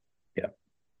day. Yeah.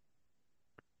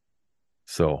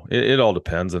 So it all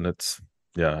depends. And it's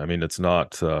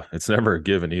not, it's never a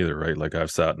given either, right? Like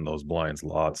I've sat in those blinds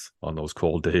lots on those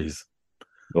cold days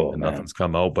and nothing's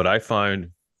come out. But I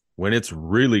find when it's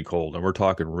really cold, and we're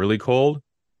talking really cold,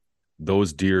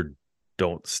 those deer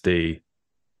don't stay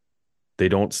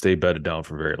bedded down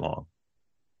for very long.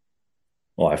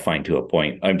 Well, I find to a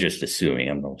point, I'm just assuming,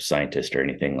 I'm no scientist or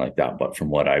anything like that, but from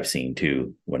what I've seen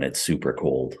too, when it's super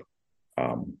cold,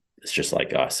 it's just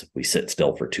like us. If we sit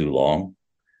still for too long,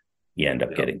 you end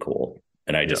up getting cold.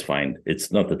 And I just find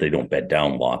it's not that they don't bed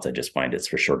down lots. I just find it's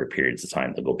for shorter periods of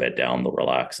time. They'll go bed down, they'll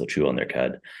relax, they'll chew on their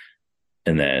cud,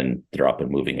 and then they're up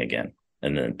and moving again.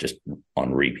 And then just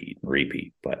on repeat.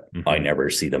 But I never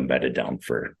see them bedded down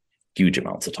for huge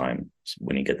amounts of time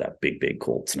when you get that big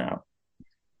cold snap.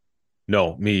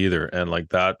 No, me either. And like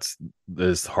that's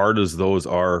as hard as those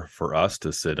are for us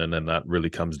to sit in, and that really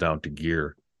comes down to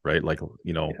gear, right? Like,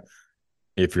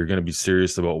 if you're going to be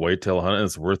serious about whitetail hunting,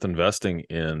 it's worth investing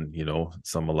in,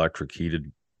 some electric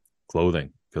heated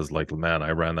clothing. Because like, man,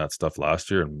 I ran that stuff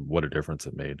last year and what a difference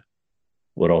it made.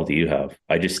 What all do you have?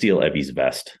 I just steal Evie's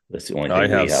vest. That's the only thing I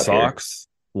have socks,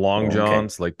 here. long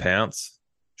johns, like pants,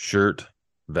 shirt,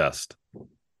 vest,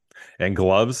 and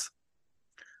gloves.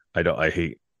 I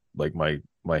hate, like my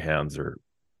hands are,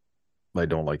 I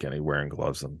don't like any wearing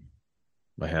gloves, and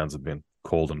my hands have been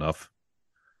cold enough.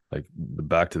 Like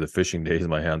back to the fishing days,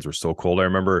 my hands were so cold. I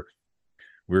remember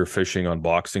we were fishing on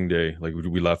Boxing Day. Like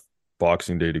we left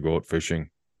Boxing Day to go out fishing,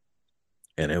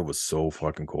 and it was so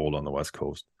fucking cold on the West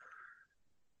Coast.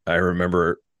 I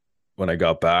remember when I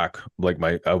got back, like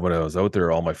when I was out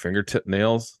there, all my fingertip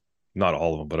nails, not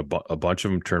all of them, but a bunch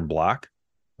of them turned black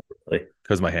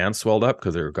because my hands swelled up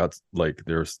because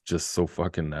they're just so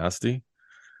fucking nasty.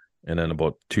 And then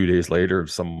about 2 days later,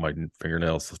 some of my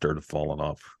fingernails started falling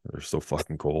off. They're so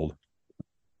fucking cold.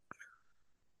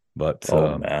 But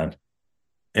man.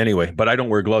 Anyway, but I don't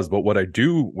wear gloves. But what I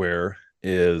do wear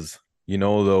is,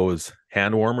 those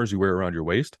hand warmers you wear around your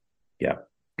waist. Yeah.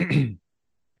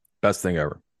 Best thing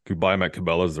ever. You buy them at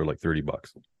Cabela's, they're like $30.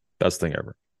 Best thing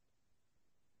ever.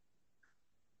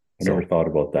 I never thought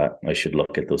about that. I should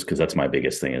look at those because that's my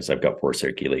biggest thing is I've got poor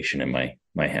circulation in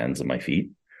my hands and my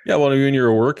feet. Yeah, well, when you're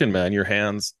a working man, your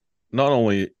hands, not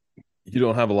only you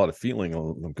don't have a lot of feeling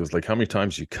on them because like how many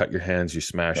times you cut your hands, you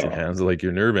smash your hands, like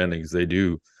your nerve endings, they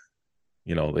do,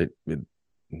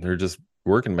 they're just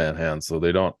working man hands, so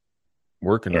they don't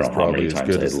working as probably as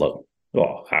good as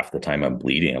half the time I'm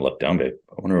bleeding. I look down, but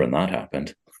I wonder when that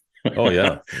happened. Oh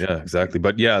yeah, exactly.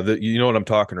 But yeah, you know what I'm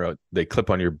talking about. They clip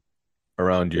on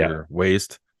around your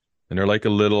waist, and they're like a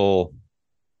little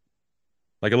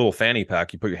fanny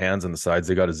pack. You put your hands on the sides.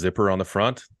 They got a zipper on the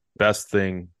front. Best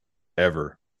thing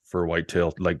ever for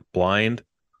whitetail, like blind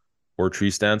or tree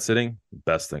stand sitting.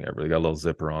 Best thing ever. They got a little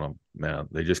zipper on them. Man,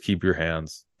 they just keep your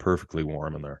hands perfectly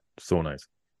warm in there. So nice.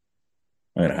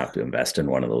 I'm gonna have to invest in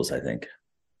one of those, I think.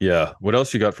 Yeah. What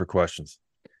else you got for questions?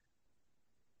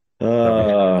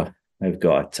 I've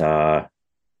got I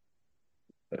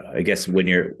guess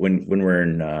when we're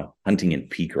in hunting in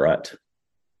peak rut,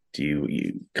 do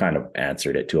you kind of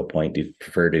answered it to a point? Do you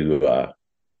prefer to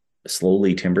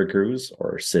slowly timber cruise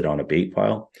or sit on a bait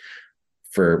pile?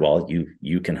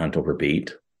 You can hunt over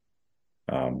bait.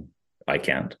 I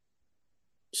can't.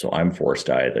 So I'm forced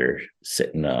to either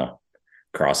sit in a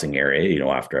crossing area,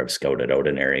 after I've scouted out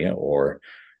an area, or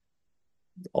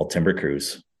I'll timber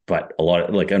cruise. But a lot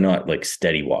of I'm not like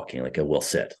steady walking, like I will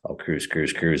sit. I'll cruise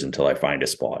until I find a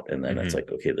spot. And then it's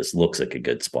like, okay, this looks like a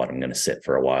good spot. I'm going to sit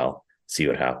for a while, see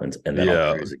what happens. And then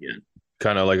I'll cruise again.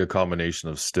 Kind of like a combination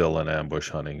of still and ambush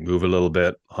hunting. Move a little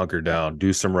bit, hunker down,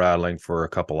 do some rattling for a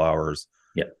couple hours.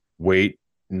 Yeah. Wait.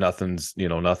 Nothing's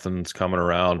coming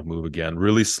around. Move again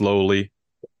really slowly.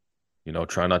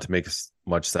 Try not to make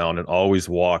much sound and always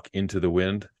walk into the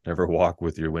wind. Never walk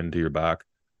with your wind to your back.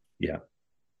 Yeah.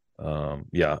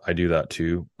 I do that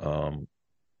too.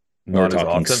 We're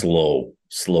talking slow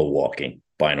walking.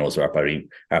 Binos are up.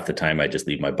 Half the time I just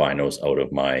leave my binos out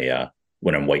of my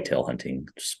when I'm whitetail hunting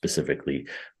specifically.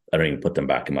 I don't even put them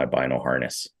back in my bino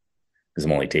harness because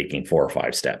I'm only taking 4 or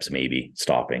 5 steps, maybe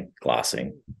stopping,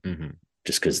 glassing,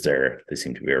 just because they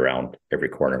seem to be around every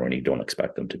corner when you don't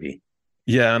expect them to be.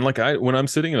 Yeah, and when I'm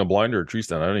sitting in a blind or a tree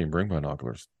stand, I don't even bring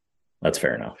binoculars. That's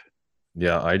fair enough.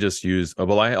 Yeah, I just use.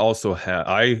 Well, I also have.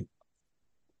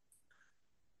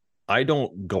 I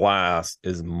don't glass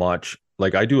as much.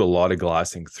 Like I do a lot of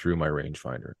glassing through my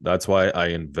rangefinder. That's why I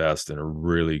invest in a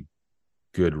really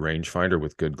good rangefinder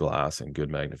with good glass and good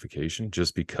magnification.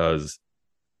 Just because,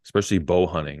 especially bow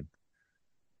hunting,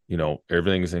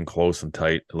 everything's in close and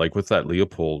tight. Like with that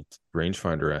Leopold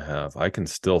rangefinder I have, I can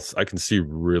see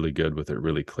really good with it,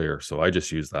 really clear. So I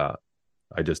just use that.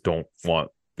 I just don't want.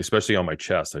 Especially on my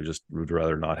chest, I just would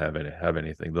rather not have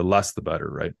anything. The less, the better,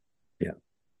 right? Yeah.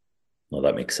 Well,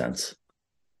 that makes sense.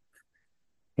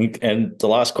 And the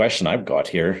last question I've got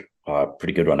here,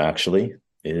 pretty good one actually,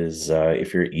 is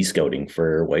if you're e-scouting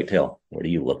for whitetail, what are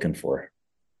you looking for?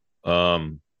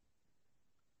 Man,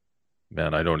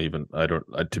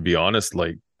 to be honest,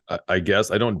 like I guess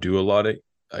I don't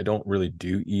really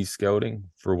do e-scouting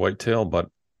for whitetail, but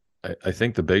I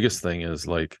think the biggest thing is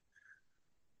like,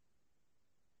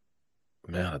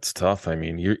 man, it's tough. I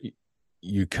mean,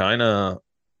 you kind of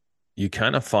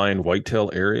find whitetail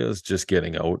areas just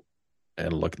getting out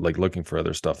and looking for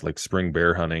other stuff like spring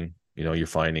bear hunting. You're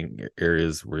finding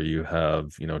areas where you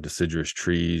have, deciduous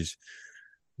trees.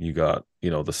 You got,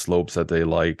 the slopes that they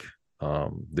like.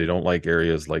 They don't like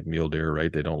areas like mule deer,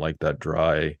 right? They don't like that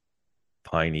dry,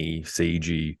 piney,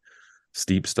 sagey,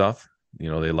 steep stuff. They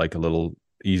like a little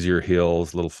easier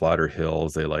hills, little flatter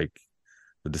hills. They like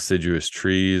the deciduous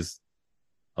trees.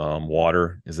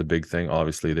 Water is a big thing.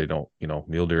 Obviously, they don't,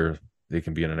 mule deer, they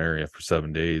can be in an area for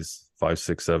 7 days, 5,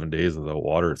 6, 7 days without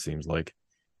water, it seems like.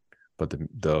 But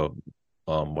the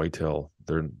whitetail,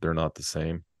 they're not the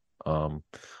same.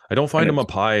 I don't find them up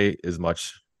high as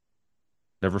much.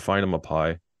 Never find them up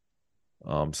high.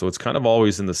 So it's kind of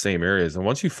always in the same areas. And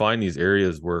once you find these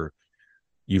areas where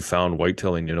you found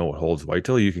whitetail and what holds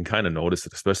whitetail, you can kind of notice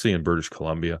it, especially in British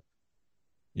Columbia.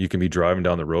 You can be driving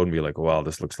down the road and be like, wow,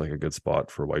 this looks like a good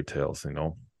spot for whitetails,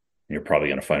 You're probably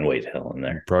going to find whitetail in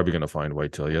there. You're probably going to find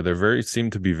whitetail. Yeah, they seem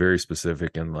to be very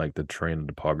specific in like the terrain and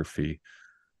topography.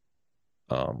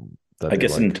 I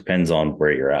guess it depends on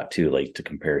where you're at too, like to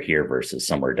compare here versus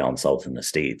somewhere down south in the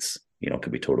States, it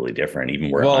could be totally different.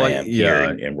 Even where I am here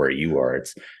and where you are,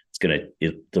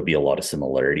 there'll be a lot of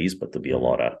similarities, but there'll be a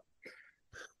lot of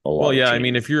I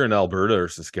mean, if you're in Alberta or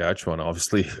Saskatchewan,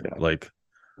 obviously, like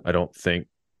I don't think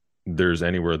there's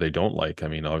anywhere they don't like. I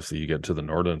mean, obviously you get to the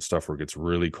northern stuff where it gets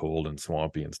really cold and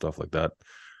swampy and stuff like that.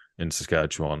 in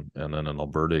Saskatchewan, and then in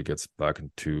Alberta it gets back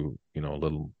into, you know, a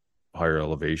little higher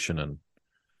elevation and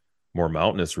more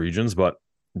mountainous regions. But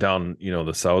down, you know,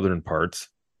 the southern parts,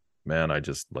 man, I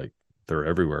just like, they're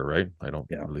everywhere, right? I don't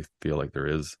really feel like there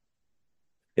is.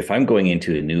 If I'm going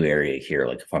into a new area here,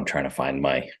 like if I'm trying to find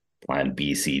my plan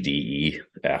B, C, D, E,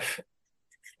 F,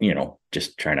 you know,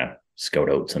 just trying to scout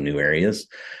out some new areas.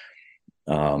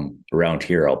 Around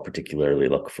here, I'll particularly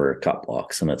look for cut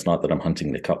blocks, and it's not that I'm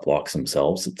hunting the cut blocks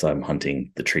themselves; it's I'm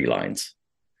hunting the tree lines.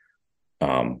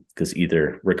 Because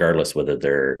either, regardless whether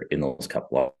they're in those cut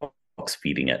blocks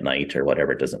feeding at night or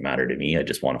whatever, it doesn't matter to me. I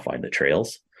just want to find the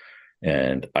trails,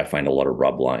 and I find a lot of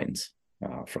rub lines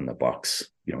from the bucks,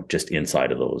 you know, just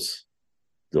inside of those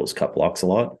cut blocks a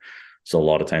lot. So a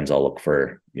lot of times I'll look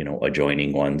for, you know,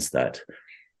 adjoining ones that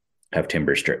have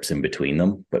timber strips in between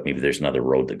them, but maybe there's another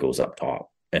road that goes up top.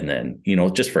 And then, you know,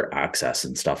 just for access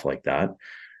and stuff like that,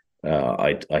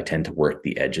 I tend to work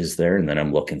the edges there. And then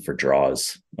I'm looking for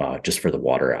draws just for the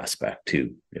water aspect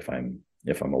too. If I'm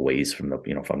a ways from the,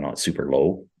 you know, if I'm not super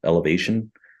low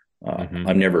elevation,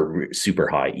 I'm never super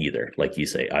high either. Like you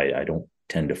say, I don't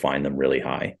tend to find them really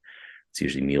high. It's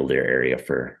usually mule deer area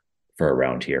for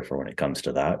around here for when it comes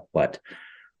to that. But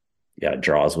yeah,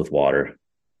 draws with water,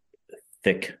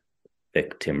 thick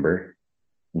timber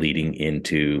leading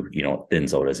into, you know,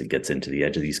 thins out as it gets into the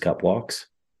edge of these cut blocks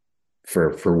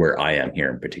for where I am here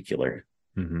in particular.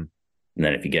 And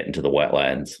then if you get into the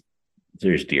wetlands,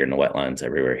 there's deer in the wetlands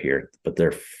everywhere here, but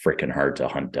they're freaking hard to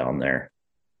hunt down there.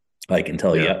 I can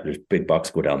tell you, there's big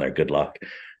bucks go down there. Good luck.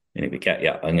 And if you can't,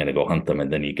 I'm going to go hunt them.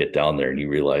 And then you get down there and you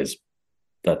realize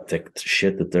that thick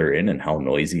shit that they're in and how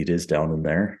noisy it is down in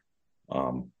there.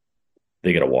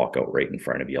 They got to walk out right in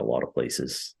front of you a lot of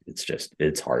places.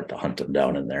 It's hard to hunt them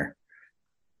down in there.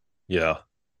 Yeah.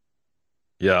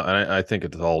 Yeah. And I think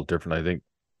it's all different. I think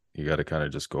you got to kind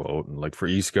of just go out and like for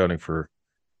e-scouting I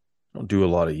don't do a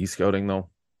lot of e-scouting though.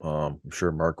 I'm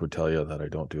sure Mark would tell you that I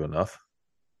don't do enough.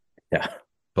 Yeah.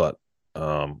 But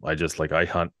I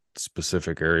hunt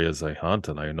specific areas I hunt,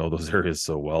 and I know those areas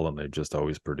so well, and they've just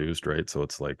always produced, right? So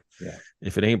it's like,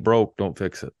 if it ain't broke, don't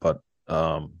fix it. But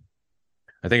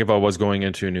I think if I was going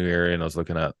into a new area and I was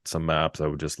looking at some maps, I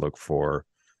would just look for,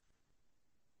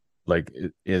 like,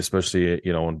 especially,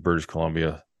 you know, in British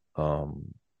Columbia,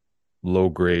 low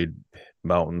grade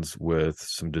mountains with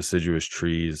some deciduous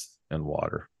trees and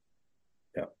water.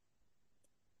 Yeah.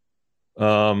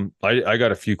 I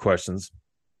got a few questions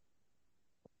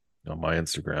on my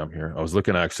Instagram here. I was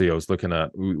looking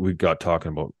at, we got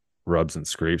talking about rubs and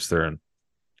scrapes there, and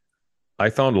I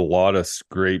found a lot of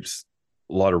scrapes,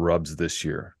 a lot of rubs this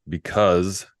year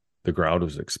because the ground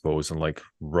was exposed. And like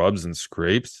rubs and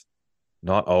scrapes,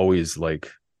 not always,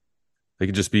 like, they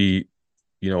could just be,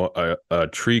 you know, a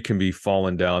tree can be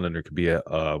falling down and there could be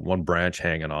a one branch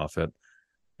hanging off it,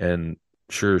 and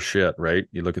sure as shit, right,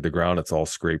 you look at the ground, it's all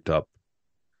scraped up,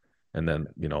 and then,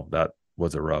 you know, that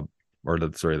was a rub, or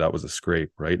that was a scrape,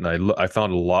 right? And I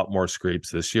found a lot more scrapes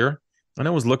this year, and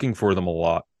I was looking for them a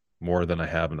lot more than I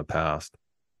have in the past.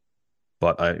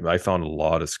 But I found a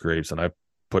lot of scrapes, and I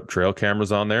put trail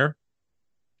cameras on there,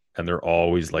 and they're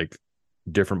always like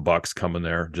different bucks coming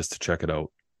there just to check it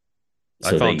out.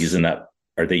 So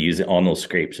are they using on those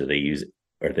scrapes? Are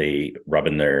they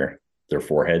rubbing their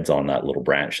foreheads on that little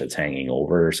branch that's hanging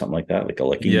over or something like that, like a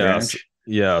licking branch?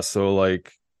 Yeah. So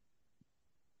like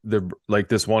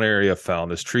this one area found,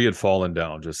 this tree had fallen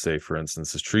down, just say for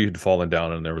instance, this tree had fallen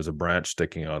down and there was a branch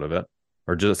sticking out of it,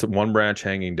 or just one branch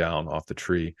hanging down off the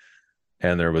tree,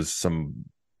 and there was some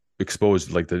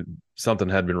exposed, like something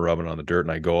had been rubbing on the dirt,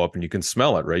 and I go up and you can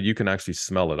smell it, right? You can actually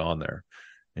smell it on there,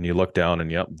 and you look down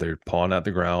and yep, they're pawing at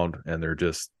the ground, and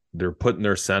they're putting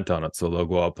their scent on it. So they'll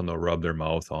go up and they'll rub their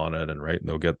mouth on it, and right,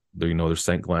 they'll get, you know, their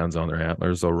scent glands on their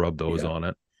antlers, they'll rub those on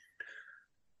it.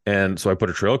 And so I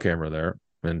put a trail camera there,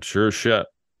 and sure as shit,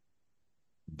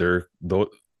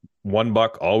 one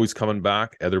buck always coming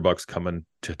back, other bucks coming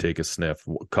to take a sniff.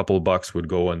 A couple of bucks would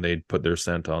go and they'd put their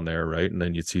scent on there, right? And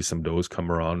then you'd see some does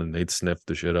come around and they'd sniff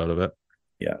the shit out of it.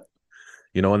 Yeah.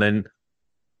 You know, and then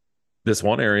this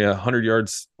one area 100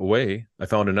 yards away, I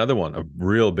found another one, a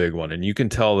real big one. And you can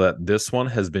tell that this one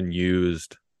has been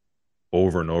used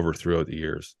over and over throughout the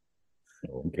years.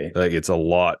 Okay. Like it's a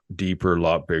lot deeper, a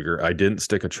lot bigger. I didn't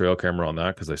stick a trail camera on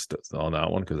that because I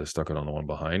stuck it on the one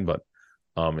behind, but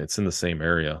it's in the same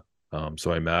area.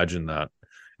 So I imagine that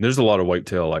there's a lot of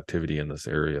whitetail activity in this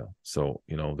area. So,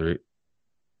 you know,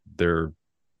 they're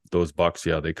those bucks.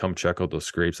 Yeah. They come check out those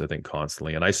scrapes, I think,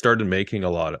 constantly. And I started making a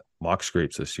lot of mock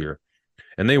scrapes this year,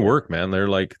 and they work, man.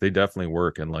 They definitely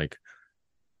work. And like,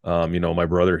 you know, my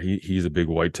brother, he's a big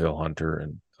whitetail hunter,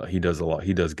 and he does a lot.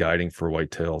 He does guiding for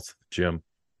Whitetails, Jim.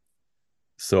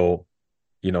 So,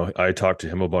 I talked to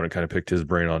him about it, kind of picked his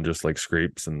brain on just like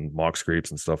scrapes and mock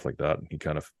scrapes and stuff like that. And he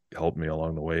kind of helped me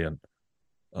along the way. And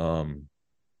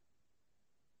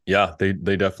yeah, they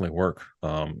definitely work.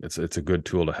 It's a good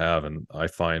tool to have. And I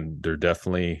find they're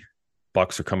definitely,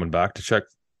 bucks are coming back to check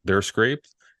their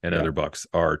scrapes, and other bucks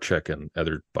are checking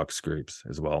other buck scrapes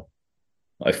as well.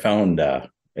 I found I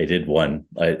did one.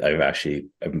 I've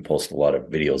been posting a lot of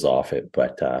videos off it,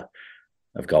 but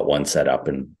I've got one set up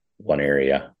in one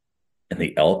area, and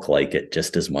the elk like it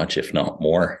just as much, if not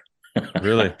more,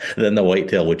 really, than the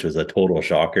whitetail, which was a total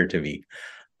shocker to me.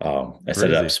 I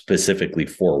set it up specifically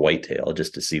for whitetail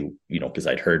just to see, because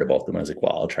I'd heard about them. I was like,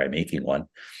 well, I'll try making one.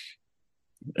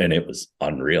 And it was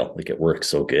unreal. Like, it works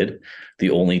so good. The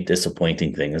only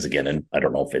disappointing thing is, again, and I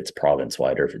don't know if it's province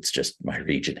wide or if it's just my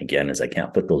region again, is I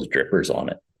can't put those drippers on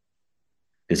it,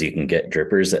 because you can get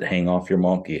drippers that hang off your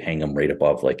mock. You hang them right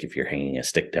above, like if you're hanging a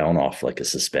stick down off like a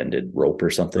suspended rope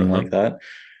or something like that.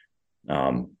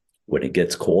 When it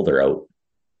gets colder out,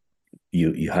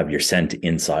 you have your scent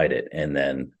inside it, and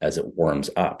then as it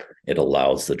warms up, it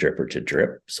allows the dripper to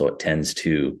drip. So it tends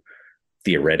to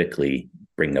theoretically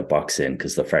bring the bucks in,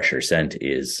 because the fresher scent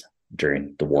is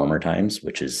during the warmer times,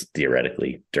 which is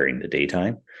theoretically during the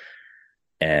daytime.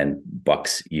 And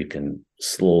bucks, you can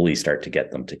slowly start to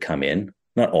get them to come in,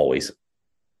 not always,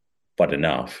 but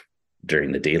enough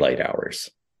during the daylight hours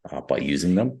by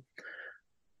using them.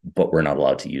 But we're not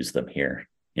allowed to use them here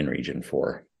in Region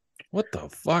 4. What the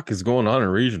fuck is going on in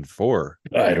Region 4?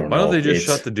 I don't know. Why don't they just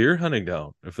shut the deer hunting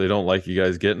down if they don't like you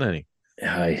guys getting any?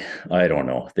 I don't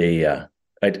know.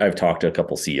 I've talked to a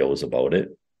couple CEOs about it,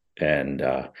 and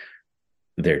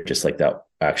they're just like that.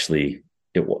 Actually,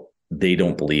 they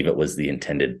don't believe it was the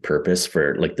intended purpose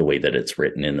for like the way that it's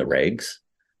written in the regs,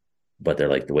 but they're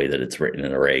like, the way that it's written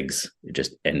in the regs, it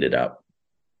just ended up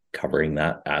covering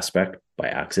that aspect by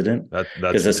accident.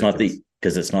 Because it's not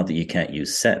that you can't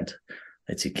use scent.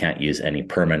 It's you can't use any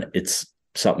permanent. It's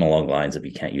something along the lines of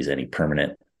you can't use any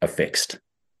permanent affixed,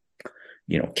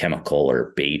 chemical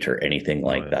or bait or anything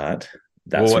like that.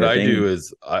 Well, what I do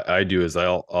is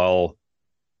I'll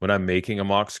when I'm making a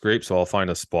mock scrape, so I'll find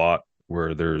a spot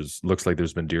where looks like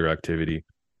there's been deer activity,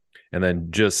 and then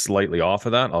just slightly off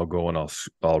of that, I'll go and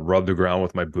I'll rub the ground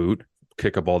with my boot,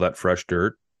 kick up all that fresh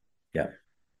dirt. Yeah.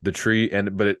 The tree,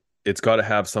 but it's got to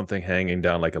have something hanging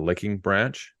down like a licking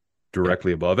branch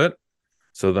directly above it.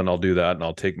 So then I'll do that, and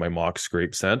I'll take my mock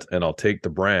scrape scent, and I'll take the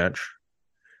branch.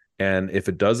 And if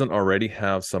it doesn't already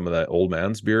have some of that old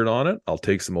man's beard on it, I'll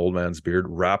take some old man's beard,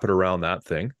 wrap it around that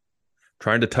thing,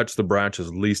 trying to touch the branch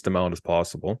as least amount as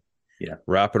possible. Yeah.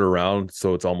 Wrap it around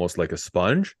so it's almost like a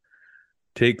sponge.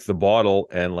 Take the bottle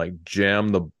and like jam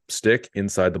the stick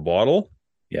inside the bottle.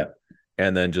 Yeah.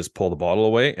 And then just pull the bottle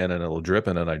away, and then it'll drip.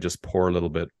 And then I just pour a little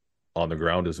bit on the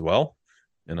ground as well.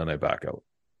 And then I back out.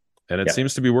 And it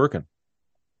seems to be working.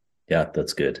 Yeah,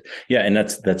 that's good. Yeah. And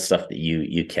that's stuff that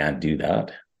you can't do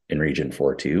that in Region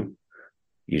 4 too.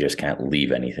 You just can't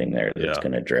leave anything there that's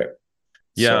going to drip.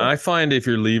 Yeah, so, I find if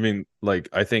you're leaving, like,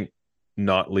 I think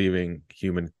not leaving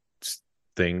human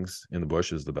things in the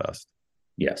bush is the best.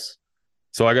 Yes.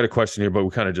 So I got a question here, but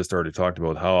we kind of just already talked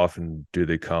about how often do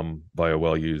they come by a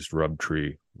well-used rub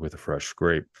tree with a fresh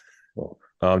scrape? Well,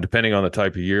 depending on the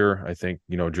type of year, I think,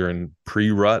 during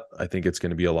pre-rut, I think it's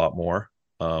going to be a lot more.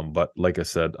 But like I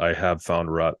said, I have found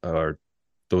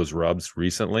those rubs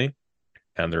recently,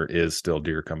 and there is still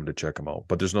deer coming to check them out,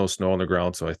 but there's no snow on the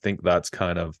ground. So I think that's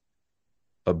kind of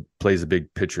plays a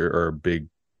big picture, or a big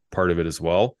part of it as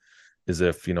well, is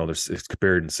if, it's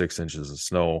buried in 6 inches of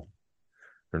snow,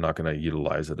 they're not going to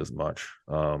utilize it as much.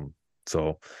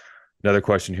 So another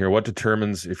question here, what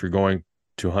determines if you're going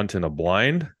to hunt in a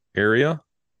blind area?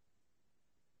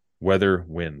 Weather,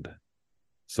 wind.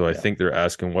 So I think they're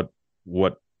asking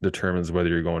what determines whether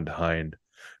you're going to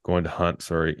hunt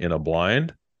in a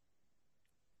blind.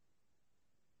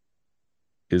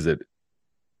 Is it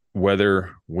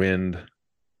weather, wind?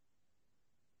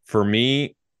 For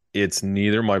me, it's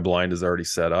neither. My blind is already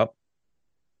set up.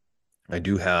 I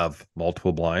do have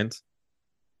multiple blinds.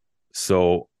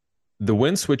 So the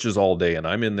wind switches all day, and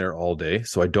I'm in there all day.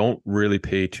 So I don't really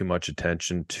pay too much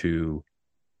attention to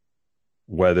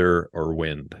weather or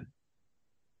wind.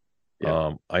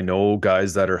 Yeah. I know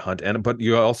guys that are hunting, but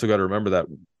you also got to remember that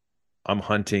I'm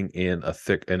hunting in a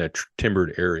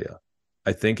timbered area.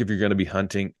 I think if you're going to be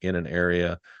hunting in an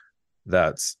area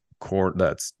that's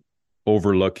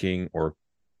overlooking or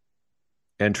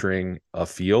entering a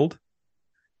field,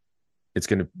 it's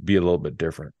going to be a little bit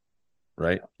different,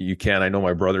 right? You can. I know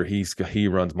my brother, he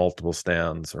runs multiple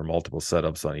stands or multiple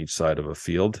setups on each side of a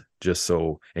field, just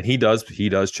so, and he does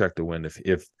check the wind.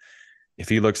 If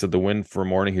he looks at the wind for a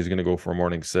morning, he's going to go for a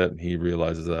morning sit, and he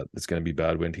realizes that it's going to be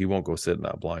bad wind, he won't go sit in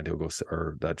that blind. He'll go sit,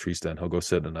 or that tree stand, he'll go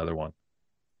sit in another one.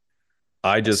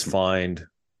 I just find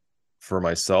for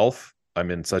myself,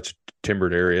 I'm in such a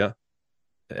timbered area,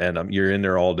 and you're in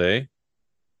there all day,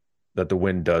 that the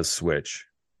wind does switch.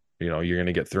 You're going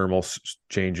to get thermals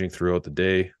changing throughout the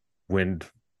day. Wind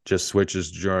just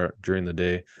switches during the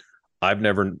day. I've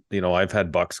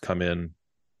had bucks come in.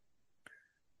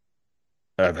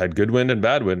 I've had good wind and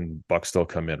bad wind, bucks still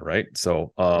come in, right?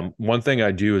 So one thing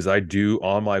I do is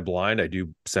on my blind, I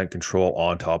do scent control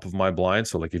on top of my blind.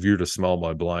 So like if you were to smell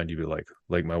my blind, you'd be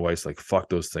like my wife's like, fuck,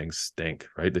 those things stink,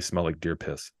 right? They smell like deer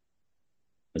piss.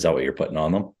 Is that what you're putting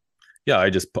on them? Yeah, I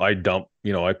dump,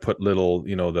 I put little,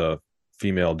 the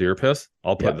female deer piss.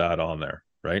 I'll put that on there,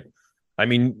 right? I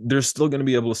mean, they're still going to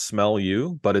be able to smell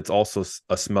you, but it's also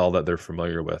a smell that they're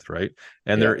familiar with, right?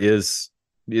 And there is,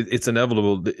 it's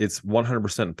inevitable. It's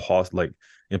 100%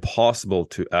 impossible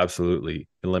to absolutely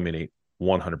eliminate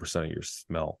 100% of your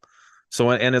smell.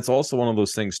 So, and it's also one of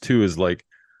those things too, is like,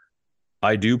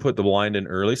 I do put the blind in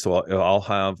early. So I'll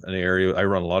have an area. I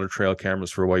run a lot of trail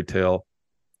cameras for whitetail.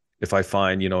 If I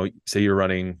find, say you're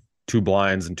running 2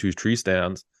 blinds and 2 tree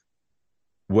stands,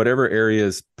 whatever area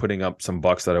is putting up some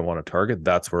bucks that I want to target,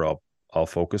 that's where I'll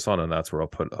focus on, and that's where I'll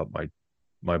put up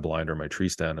my blind or my tree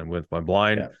stand. And with my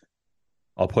blind,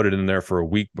 I'll put it in there for a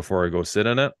week before I go sit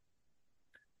in it.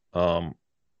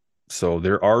 So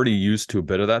they're already used to a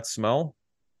bit of that smell.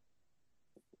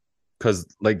 Because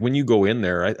like when you go in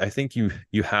there, I think you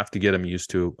have to get them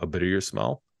used to a bit of your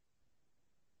smell.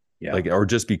 Yeah. Like, or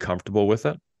just be comfortable with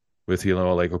it. With,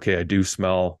 like, okay, I do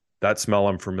smell that smell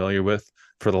I'm familiar with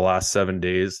for the last 7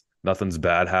 days. Nothing's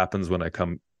bad happens when I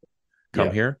come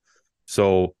here.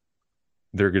 So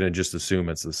they're going to just assume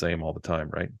it's the same all the time,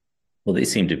 right? Well, they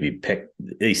seem to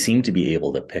be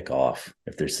able to pick off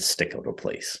if there's a stick out of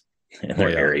place in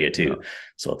their area too. Yeah.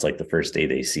 So it's like the first day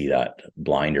they see that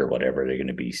blind or whatever, they're going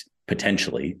to be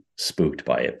potentially spooked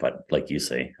by it. But like you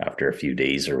say, after a few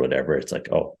days or whatever, it's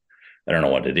like, oh, I don't know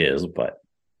what it is, but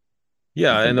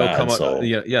and they'll come up.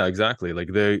 Yeah, exactly. Like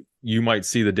you might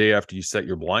see the day after you set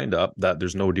your blind up that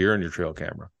there's no deer in your trail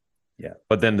camera. Yeah.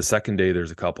 But then the second day there's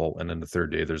a couple, and then the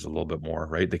third day there's a little bit more,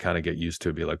 right? They kind of get used to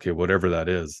it, be like, okay, whatever that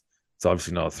is, it's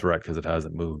obviously not a threat because it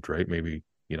hasn't moved, right? Maybe,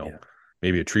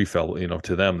 maybe a tree fell,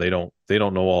 to them, they don't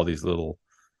know all these little,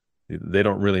 they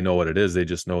don't really know what it is. They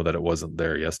just know that it wasn't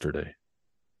there yesterday.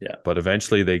 Yeah. But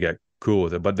eventually they get cool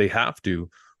with it, but they have to,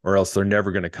 or else they're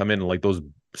never going to come in. Like those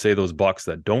bucks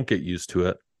that don't get used to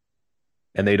it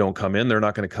and they don't come in, they're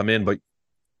not going to come in. But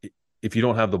if you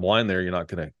don't have the blind there, you're not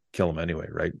going to kill them anyway,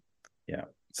 right? Yeah.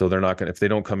 So they're not going to, if they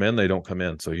don't come in, they don't come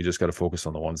in. So you just got to focus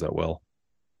on the ones that will.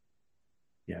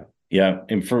 Yeah. Yeah.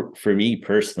 And for me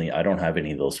personally, I don't have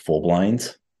any of those full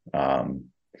blinds. I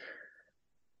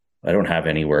don't have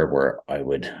anywhere where I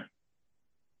would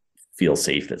feel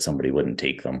safe that somebody wouldn't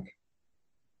take them.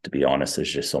 To be honest,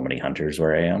 there's just so many hunters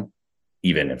where I am.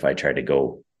 Even if I try to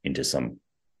go into some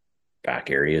back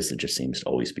areas, it just seems to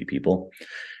always be people.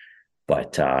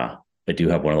 But I do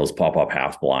have one of those pop-up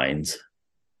half blinds.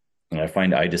 And I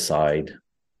find I decide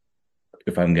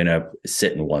if I'm going to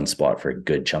sit in one spot for a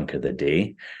good chunk of the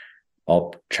day,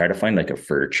 I'll try to find like a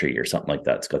fir tree or something like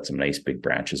that. It's got some nice big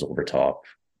branches over top.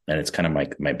 And it's kind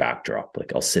of my backdrop.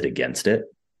 Like I'll sit against it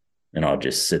and I'll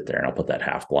just sit there and I'll put that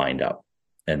half blind up.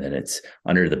 And then it's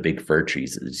under the big fir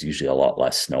trees. It's usually a lot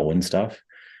less snow and stuff.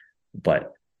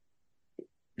 But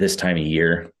this time of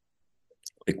year,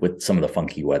 like with some of the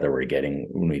funky weather we're getting,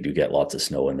 when we do get lots of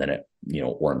snow and then it,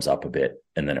 warms up a bit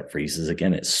and then it freezes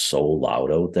again, it's so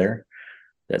loud out there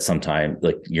that sometimes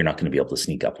like you're not going to be able to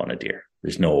sneak up on a deer.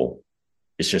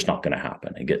 It's just not going to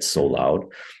happen. It gets so loud.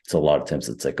 So a lot of times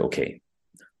it's like, okay,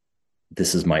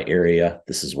 this is my area.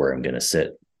 This is where I'm going to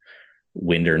sit,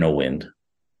 wind or no wind.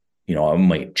 I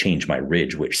might change my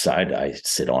ridge, which side I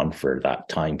sit on for that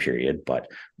time period,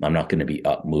 but I'm not going to be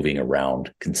up moving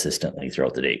around consistently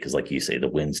throughout the day. Cause like you say, the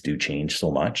winds do change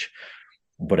so much,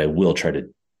 but I will try to,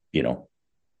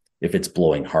 if it's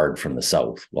blowing hard from the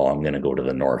south, well, I'm going to go to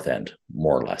the north end,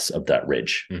 more or less, of that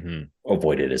ridge,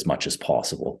 avoid it as much as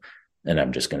possible. And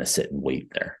I'm just going to sit and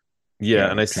wait there.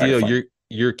 Yeah. And I see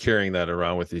you're carrying that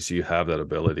around with you. So you have that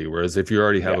ability. Whereas if you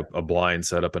already have a blind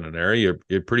set up in an area,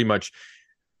 you're pretty much,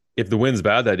 if the wind's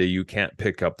bad that day, you can't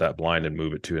pick up that blind and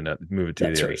move it to the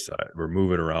other side or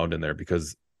move it around in there,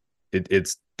 because it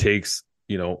takes,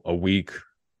 a week,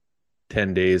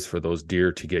 10 days for those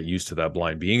deer to get used to that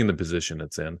blind being in the position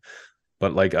it's in.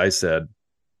 But like I said,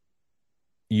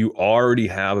 you already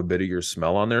have a bit of your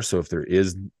smell on there. So if there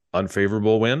is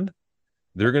unfavorable wind,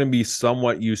 they're going to be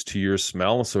somewhat used to your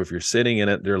smell. So if you're sitting in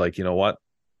it, they're like, you know what?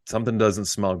 Something doesn't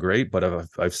smell great, but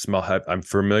I'm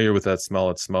familiar with that smell.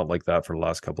 It smelled like that for the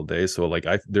last couple of days. So like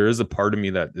there is a part of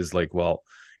me that is like, well,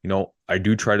 I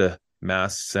do try to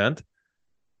mask scent,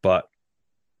 but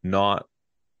not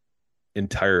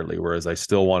entirely. Whereas I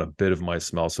still want a bit of my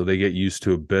smell. So they get used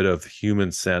to a bit of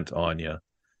human scent on you.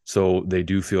 So they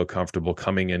do feel comfortable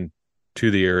coming in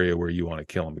to the area where you want to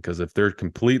kill them, because if they're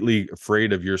completely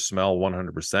afraid of your smell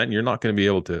 100%, you're not going to be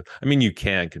able to, I mean, you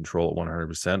can control it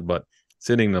 100%, but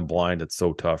sitting in the blind, it's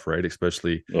so tough, right?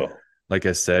 Especially, like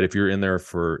I said, if you're in there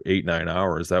for 8-9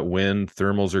 hours, that wind,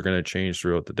 thermals are going to change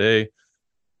throughout the day.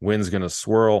 Wind's going to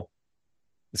swirl.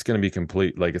 It's going to be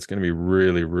it's going to be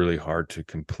really, really hard to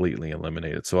completely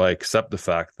eliminate it. So I accept the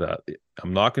fact that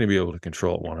I'm not going to be able to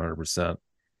control it 100%.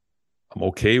 I'm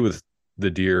okay with the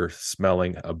deer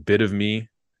smelling a bit of me,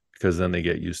 because then they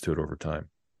get used to it over time.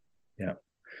 Yeah.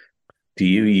 Do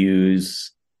you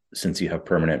use, since you have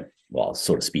permanent, well,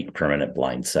 so to speak, permanent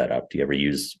blind setup, do you ever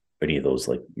use any of those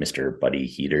like Mr. Buddy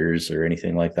heaters or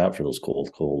anything like that for those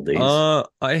cold days?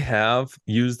 I have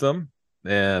used them,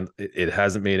 and it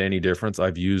hasn't made any difference.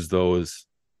 I've used those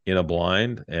in a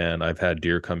blind, and I've had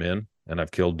deer come in, and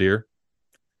I've killed deer.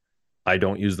 I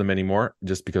don't use them anymore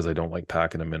just because I don't like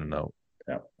packing them in and out.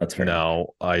 Yeah, that's fair. Now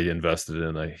I invested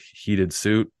in a heated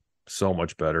suit, so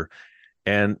much better.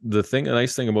 And the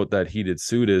nice thing about that heated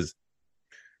suit is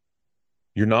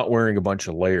you're not wearing a bunch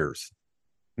of layers.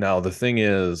 Now, the thing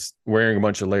is, wearing a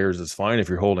bunch of layers is fine if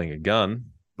you're holding a gun,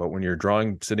 but when you're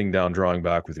sitting down, drawing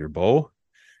back with your bow,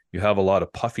 you have a lot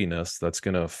of puffiness that's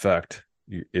going to affect,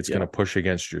 it's going to push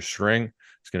against your string.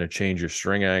 It's going to change your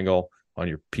string angle on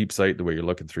your peep sight, the way you're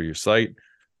looking through your sight.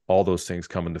 All those things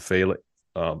come into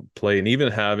play. And even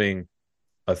having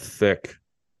a thick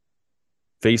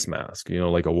face mask,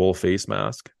 like a wool face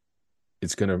mask,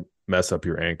 it's going to mess up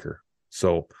your anchor.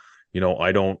 So,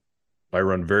 I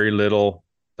run very little.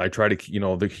 I try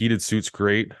to, the heated suit's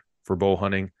great for bow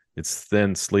hunting. It's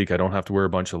thin, sleek. I don't have to wear a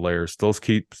bunch of layers. Still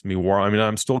keeps me warm. I mean,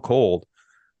 I'm still cold,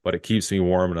 but it keeps me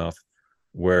warm enough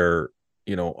where,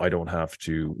 I don't have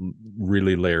to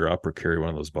really layer up or carry one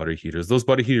of those buddy heaters. Those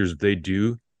buddy heaters, they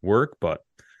do work, but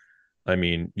I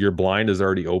mean, your blind is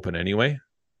already open anyway.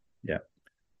 Yeah.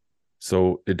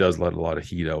 So it does let a lot of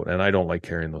heat out. And I don't like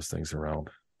carrying those things around.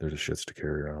 They're the shits to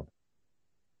carry around.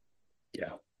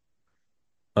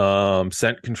 Yeah.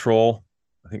 Scent control.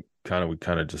 I think we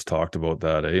just talked about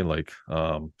that, eh? Like,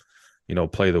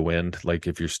 play the wind. Like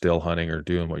if you're still hunting or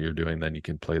doing what you're doing, then you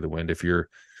can play the wind.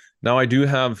 Now I do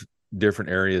have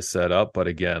different areas set up, but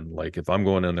again, like if I'm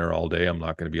going in there all day, I'm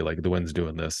not going to be like, the wind's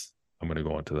doing this, I'm going to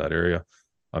go into that area.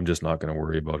 I'm just not going to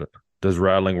worry about it. Does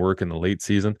rattling work in the late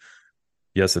season?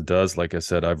 Yes, it does. Like I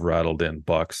said, I've rattled in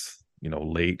bucks,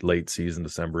 late season,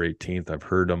 December 18th. I've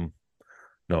heard them.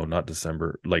 No, not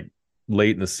December, like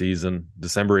late in the season,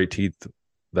 December 18th.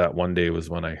 That one day was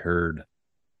when I heard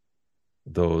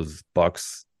those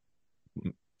bucks,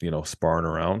 sparring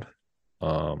around.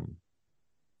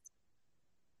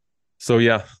 So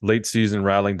yeah, late season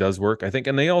rattling does work, I think.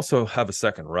 And they also have a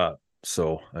second rut.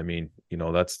 So, I mean,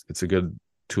 it's a good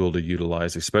tool to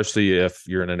utilize, especially if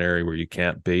you're in an area where you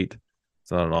can't bait.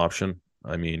 It's not an option.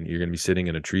 I mean, you're going to be sitting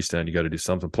in a tree stand. You got to do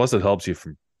something. Plus it helps you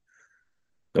from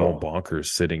going bonkers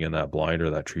sitting in that blind or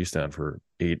that tree stand for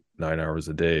 8-9 hours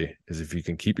a day. Is if you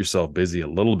can keep yourself busy a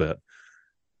little bit,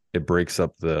 it breaks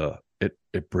up the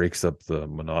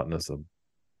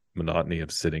monotony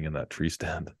of sitting in that tree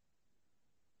stand.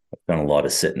 I've done a lot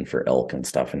of sitting for elk and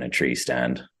stuff in a tree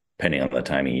stand, depending on the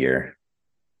time of year.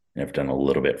 And I've done a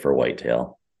little bit for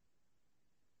whitetail.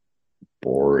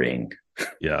 Boring.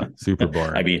 Yeah, super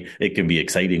boring. I mean, it can be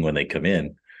exciting when they come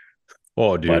in.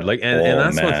 Oh, dude. But, and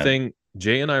that's one thing.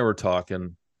 Jay and I were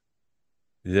talking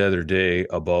the other day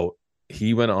about,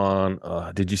 he went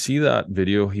on, did you see that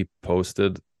video he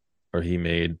posted or he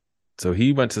made? So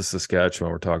he went to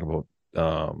Saskatchewan. We're talking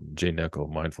about Jay Nickel,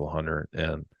 Mindful Hunter.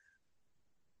 And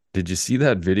did you see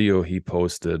that video he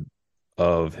posted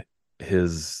of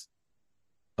his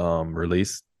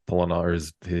release pulling out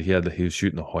he was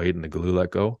shooting the white and the glue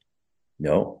let go?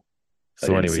 No.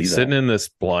 So anyway, he's sitting in this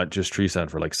blunt, just tree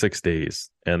stand for like 6 days,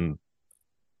 and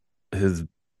his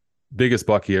biggest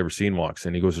buck he ever seen walks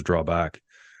in. He goes to draw back,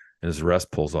 and his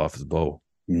rest pulls off his bow.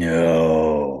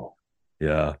 No.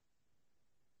 Yeah.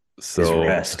 So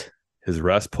his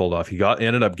rest pulled off. He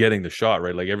ended up getting the shot,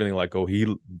 right? Like everything let go.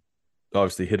 He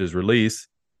obviously hit his release,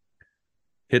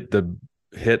 hit the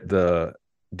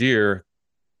deer,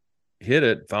 hit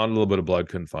it, found a little bit of blood,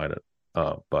 couldn't find it.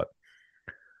 But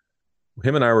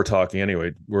him and I were talking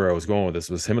anyway. Where I was going with this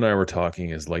was him and I were talking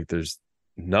is like there's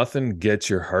nothing gets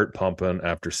your heart pumping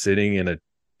after sitting in a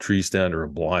tree stand or a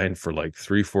blind for like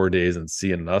 3-4 days and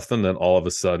seeing nothing. Then all of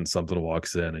a sudden something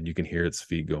walks in and you can hear its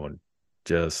feet going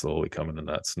just slowly coming in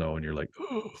that snow, and you're like,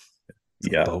 oh, it's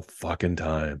about fucking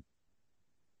time.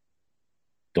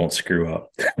 Don't screw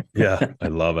up. Yeah, I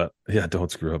love it. Yeah,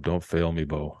 don't screw up. Don't fail me,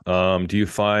 Bo. Do you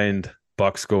find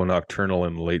bucks go nocturnal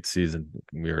in the late season?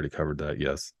 We already covered that.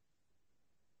 Yes.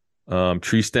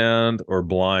 Tree stand or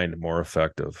blind more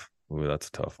effective? Ooh, that's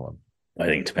a tough one. I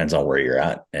think it depends on where you're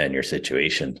at and your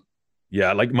situation.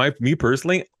 Yeah, like me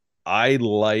personally, I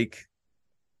like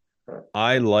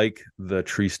the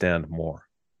tree stand more.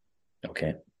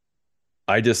 Okay.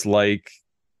 I just like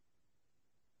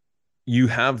you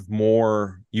have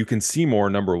more, you can see more,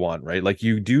 number one, right? Like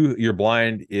your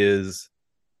blind is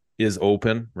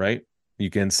open, right? You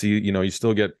can see, you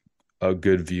still get a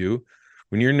good view.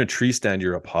 When you're in a tree stand,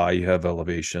 you're up high, you have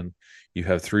elevation, you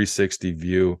have 360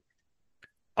 view.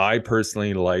 I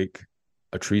personally like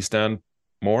a tree stand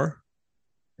more,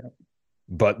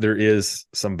 but there is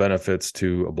some benefits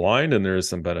to a blind and there is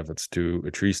some benefits to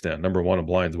a tree stand. Number one, a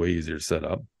blind's way easier to set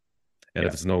up. And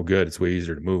if it's no good, it's way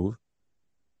easier to move.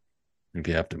 If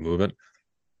you have to move it,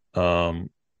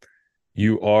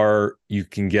 you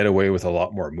can get away with a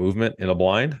lot more movement in a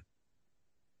blind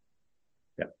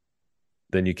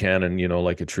than you can in,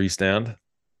 like a tree stand.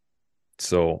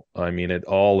 So, I mean, it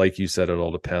all, like you said, it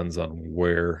all depends on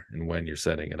where and when you're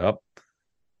setting it up.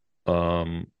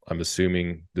 I'm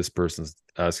assuming this person's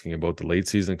asking about the late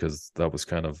season because that was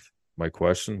kind of my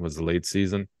question, was the late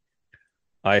season.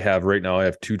 Right now I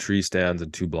have 2 tree stands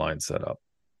and 2 blinds set up.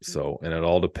 So, and it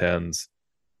all depends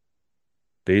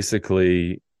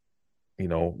basically,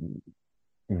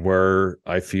 where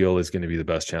I feel is going to be the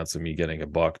best chance of me getting a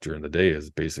buck during the day is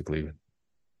basically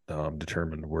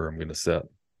determined where I'm going to set.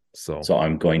 So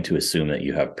I'm going to assume that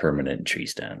you have permanent tree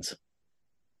stands.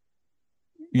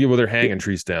 Yeah, well, they're hanging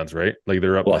tree stands, right? Like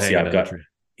they're up hanging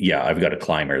I've got a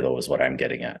climber though, is what I'm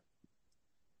getting at.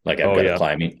 Like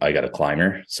I got a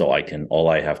climber, so all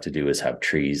I have to do is have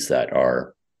trees that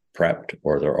are prepped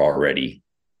or they're already,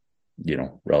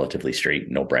 relatively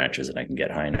straight, no branches, and I can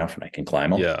get high enough and I can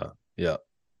climb them. Yeah.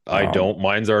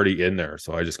 Mine's already in there,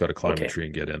 so I just got to climb a tree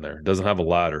and get in there. It doesn't have a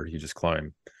ladder. You just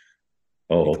climb.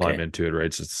 Climb into it, right?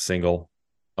 It's just a single.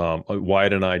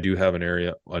 Wyatt and I do have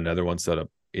another one set up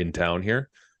in town here,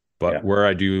 but where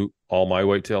I do all my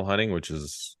whitetail hunting, which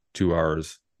is 2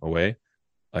 hours away,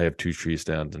 I have 2 tree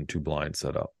stands and 2 blinds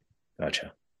set up.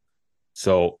 Gotcha.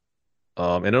 So,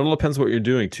 and it all depends what you're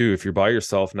doing too. If you're by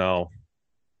yourself now,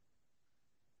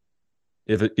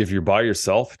 if you're by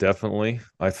yourself, definitely,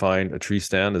 I find a tree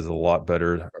stand is a lot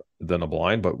better than a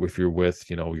blind. But if you're with,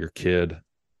 your kid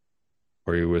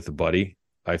or you're with a buddy,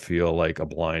 I feel like a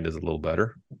blind is a little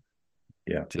better.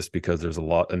 Yeah. Just because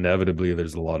inevitably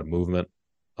there's a lot of movement.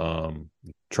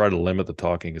 Try to limit the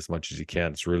talking as much as you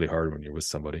can. It's really hard when you're with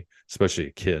somebody, especially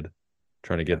a kid.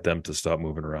 Trying to get them to stop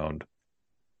moving around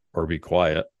or be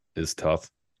quiet is tough.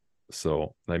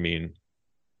 So, I mean,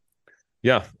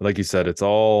 yeah, like you said, it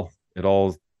all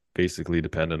basically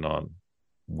dependent on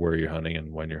where you're hunting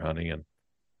and when you're hunting and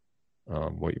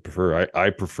what you prefer. I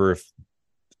prefer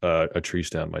a tree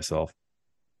stand myself.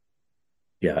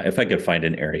 Yeah, if I could find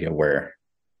an area where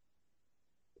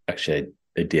actually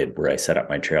I did, where I set up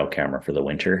my trail camera for the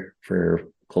winter for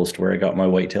close to where I got my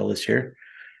whitetail this year.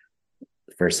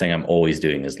 The first thing I'm always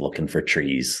doing is looking for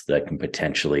trees that can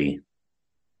potentially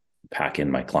pack in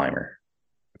my climber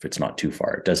if it's not too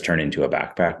far. It does turn into a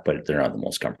backpack, but they're not the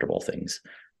most comfortable things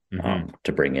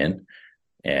to bring in.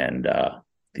 And the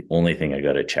only thing I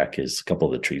got to check is a couple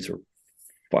of the trees were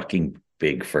fucking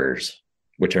big firs,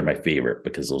 which are my favorite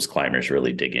because those climbers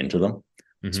really dig into them,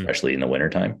 especially in the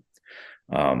wintertime.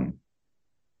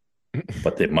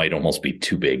 But they might almost be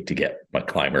too big to get my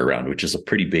climber around, which is a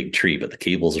pretty big tree, but the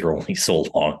cables are only so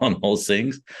long on those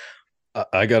things.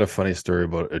 I got a funny story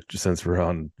about it since we're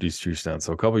on these tree stands.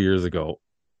 So a couple of years ago,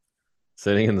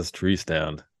 sitting in this tree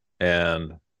stand,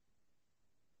 and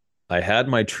I had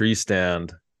my tree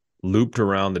stand looped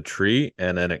around the tree,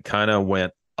 and then it kind of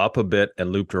went up a bit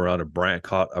and looped around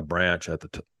caught a branch at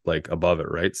the like above it,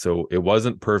 right? So it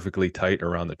wasn't perfectly tight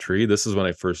around the tree. This is when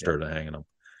I first started hanging them.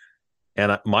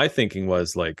 And my thinking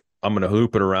was like, I'm going to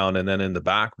loop it around, and then in the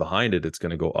back behind it, it's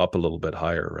going to go up a little bit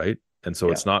higher, right? And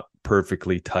so it's not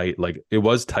perfectly tight. Like it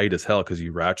was tight as hell because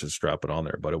you ratchet strap it on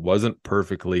there, but it wasn't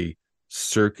perfectly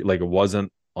like it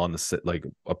wasn't on like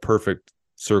a perfect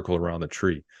circle around the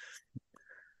tree.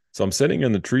 So I'm sitting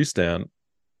in the tree stand,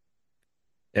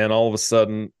 and all of a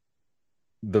sudden,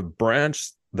 the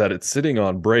branch that it's sitting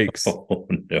on breaks. Oh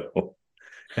no!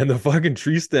 and the fucking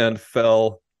tree stand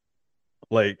fell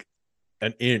like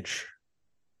an inch,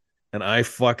 and I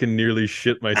fucking nearly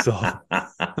shit myself.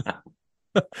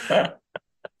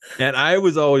 And I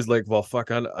was always like, well,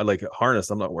 fuck, I like a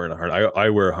harness. I'm not wearing a harness. I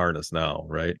wear a harness now,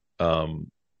 right?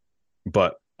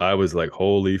 But I was like,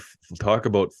 talk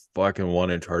about fucking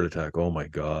 1-inch heart attack. Oh my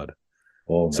God.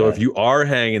 Oh, so if you are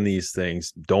hanging these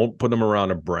things, don't put them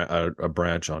around a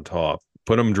branch on top.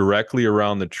 Put them directly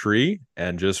around the tree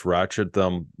and just ratchet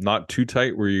them not too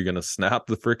tight where you're going to snap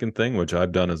the freaking thing, which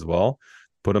I've done as well.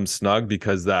 Put them snug,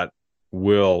 because that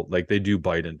will, like, they do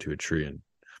bite into a tree,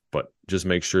 but just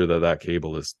make sure that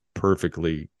cable is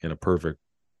perfectly in a perfect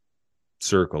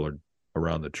circle or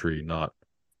around the tree, not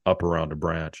up around a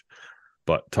branch.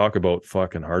 But talk about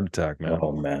fucking heart attack, man.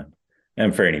 Oh man.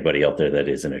 And for anybody out there that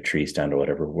is in a tree stand or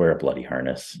whatever, wear a bloody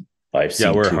harness. I've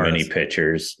seen too many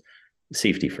pictures.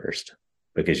 Safety first,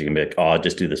 because you can be like, oh, I'll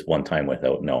just do this one time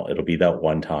without. No, it'll be that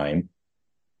one time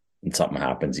and something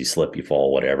happens, you slip, you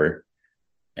fall, whatever,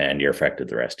 and you're affected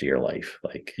the rest of your life.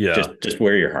 Like, just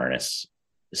wear your harness.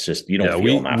 It's just, you don't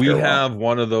feel them after a while. Have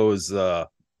one of those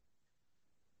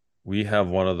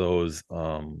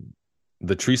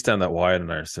the tree stand that Wyatt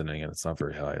and I are sitting in, it's not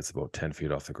very high. It's about 10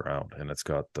 feet off the ground, and it's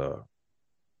got the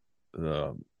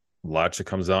latch that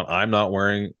comes down. I'm not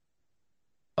wearing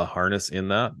a harness in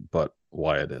that, but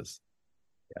Wyatt is.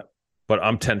 Yeah. But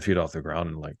I'm 10 feet off the ground,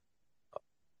 and like,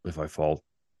 if I fall,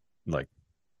 like,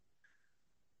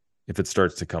 if it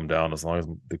starts to come down, as long as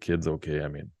the kid's okay, I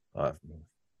mean,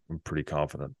 I'm pretty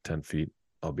confident 10 feet,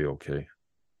 I'll be okay.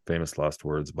 Famous last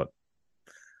words, but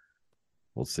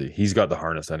we'll see. He's got the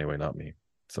harness anyway, not me.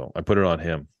 So I put it on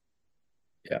him.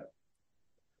 Yeah.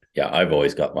 Yeah, I've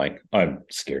always got mine. I'm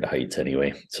scared of heights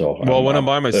anyway. So when I'm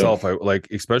by myself, I like,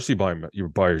 especially you're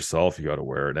by yourself, you got to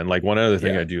wear it. And like, one other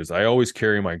thing I do is I always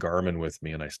carry my Garmin with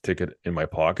me, and I stick it in my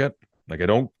pocket. Like, I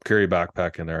don't carry a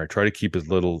backpack in there. I try to keep as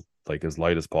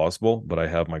light as possible, but I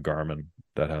have my Garmin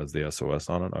that has the SOS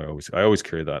on it. I always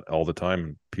carry that all the time,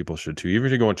 and people should too. Even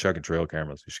if you go and check in trail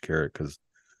cameras, you should carry it, because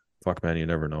fuck, man, you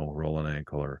never know, roll an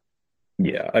ankle or.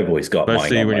 Yeah, I've always got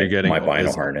mine on my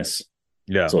bino harness.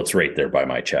 Yeah. So it's right there by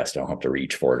my chest. I don't have to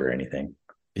reach for it or anything.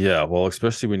 Yeah. Well,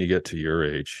 especially when you get to your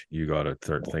age, you got to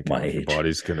start thinking your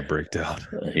body's going to break down.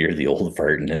 You're the old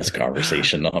fart in this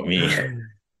conversation, not me.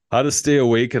 How to stay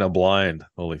awake in a blind.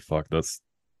 Holy fuck. That's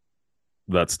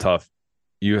tough.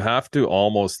 You have to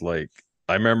almost, like,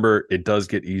 I remember it does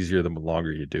get easier the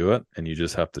longer you do it. And you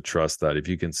just have to trust that if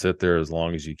you can sit there as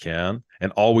long as you can,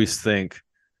 and always think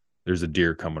there's a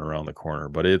deer coming around the corner,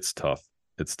 but it's tough.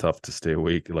 It's tough to stay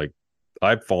awake. Like,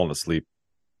 I've fallen asleep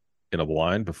in a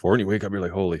blind before, and you wake up, you're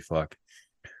like, holy fuck.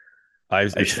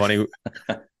 It's funny.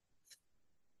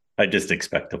 I just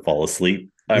expect to fall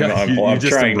asleep. I'm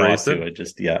trying not to. I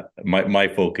just, my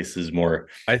focus is more,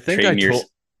 I think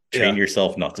train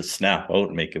yourself not to snap out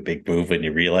and make a big move when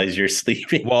you realize you're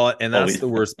sleeping. Well, and that's the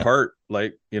worst part.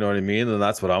 Like, you know what I mean? And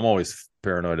that's what I'm always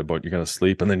paranoid about. You're going to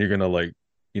sleep, and then you're going to, like,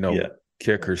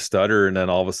 kick or stutter, and then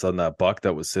all of a sudden that buck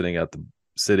that was sitting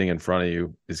in front of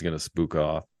you is going to spook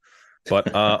off.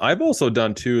 But I've also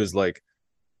done too is, like,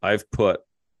 I've put,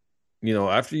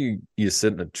 after you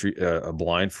sit in a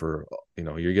blind for,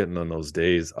 you're getting on those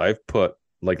days, I've put,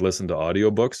 like, listen to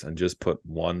audiobooks and just put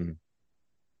one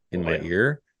in my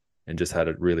ear and just had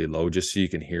it really low, just so you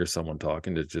can hear someone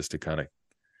talking, to kind of,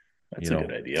 that's a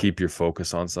good idea. Keep your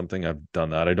focus on something. I've done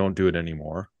that. I don't do it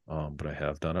anymore, but I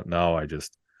have done it. Now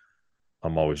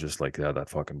I'm always just like, that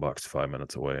fucking buck's 5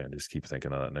 minutes away, and just keep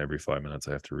thinking of that. And every 5 minutes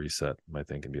I have to reset my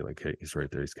thing and be like, hey, he's right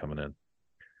there. He's coming in.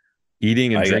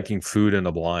 Eating and drinking food in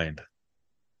a blind.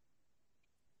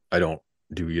 I don't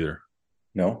do either.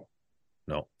 No.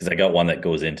 Because I got one that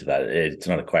goes into that. It's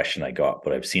not a question I got,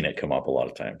 but I've seen it come up a lot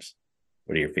of times.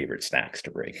 What are your favorite snacks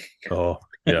to bring? Oh,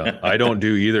 yeah. I don't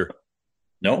do either.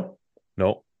 No.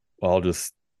 I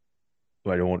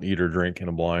don't eat or drink in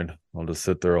a blind. I'll just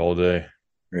sit there all day.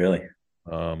 Really?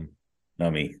 Not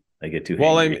me. I get too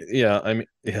angry.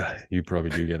 You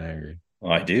probably do get angry. Oh,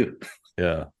 I do.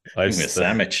 Yeah. I'm a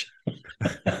sandwich.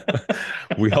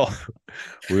 we all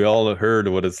heard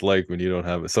what it's like when you don't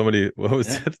have it. What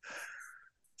was it?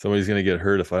 Somebody's gonna get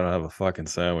hurt if I don't have a fucking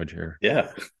sandwich here.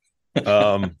 Yeah.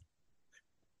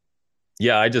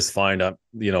 I just find out,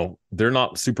 they're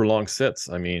not super long sits.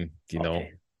 I mean,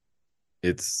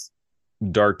 it's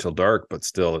dark till dark, but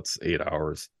still it's 8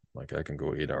 hours. Like, I can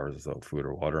go 8 hours without food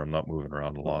or water. I'm not moving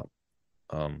around a lot.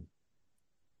 I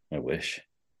wish.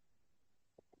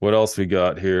 What else we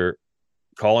got here?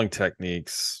 Calling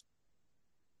techniques.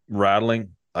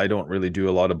 Rattling. I don't really do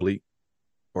a lot of bleat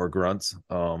or grunts.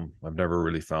 I've never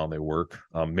really found they work.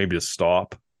 Maybe a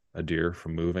stop a deer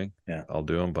from moving, Yeah, I'll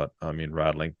do them. But I mean,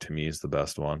 rattling to me is the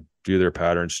best one. Do their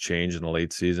patterns change in the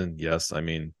late season? Yes. I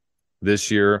mean,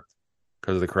 this year,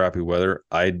 because of the crappy weather,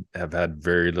 I have had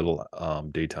very little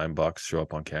daytime bucks show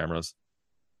up on cameras.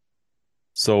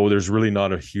 So there's really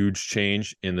not a huge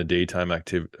change in the daytime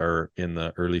activity or in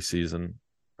the early season,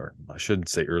 or I shouldn't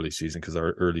say early season because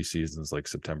our early season is like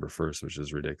September 1st, which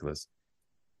is ridiculous.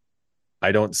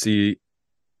 I don't see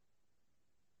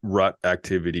rut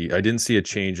activity. I didn't see a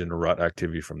change in the rut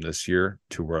activity from this year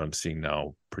to where I'm seeing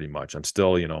now pretty much. I'm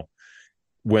still,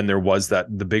 when there was that,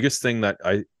 the biggest thing that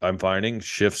I'm finding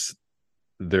shifts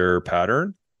their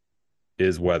pattern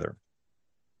is weather.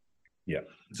 Yeah.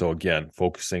 So again,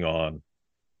 focusing on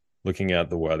looking at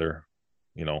the weather,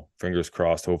 fingers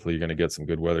crossed, hopefully you're going to get some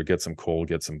good weather, get some cold,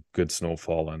 get some good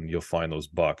snowfall, and you'll find those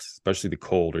bucks, especially the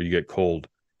cold, or you get cold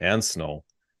and snow.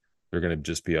 They're going to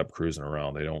just be up cruising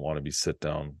around. They don't want to be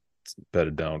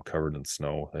bedded down, covered in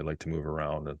snow. They like to move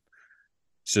around. And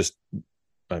it's just,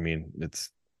 it's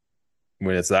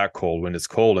when it's that cold,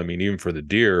 even for the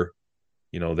deer,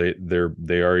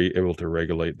 they are able to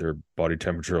regulate their body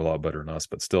temperature a lot better than us,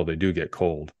 but still they do get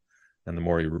cold. And the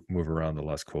more you move around, the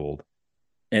less cold.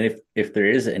 And if there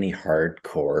is any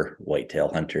hardcore whitetail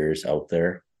hunters out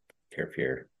there, care if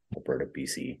you're Alberta,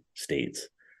 BC states,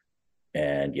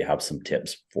 and you have some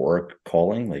tips for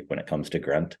calling, like when it comes to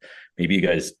grunt, maybe you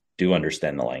guys do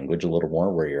understand the language a little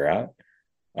more where you're at.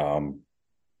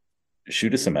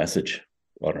 Shoot us a message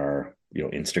on our,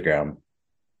 Instagram.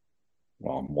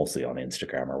 Well, mostly on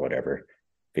Instagram or whatever,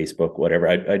 Facebook, whatever.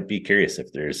 I'd be curious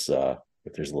if there's a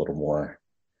little more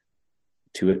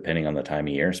to it, depending on the time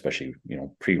of year, especially,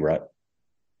 pre-rut,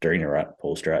 during the rut,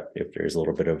 post-rut, if there's a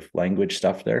little bit of language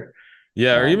stuff there.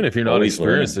 Yeah, or even if you're not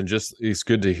experienced, learning. and just it's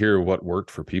good to hear what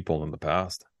worked for people in the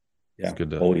past. Yeah, it's good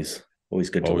to always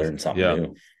good to learn something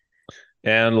new.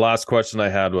 And last question I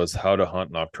had was how to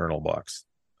hunt nocturnal bucks.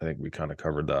 I think we kind of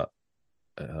covered that.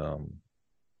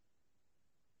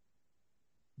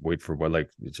 Wait for what, it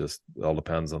just all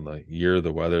depends on the year,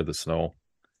 the weather, the snow.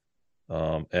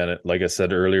 And like I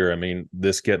said earlier,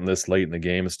 getting this late in the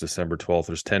game, it's December 12th.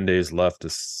 There's 10 days left,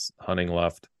 hunting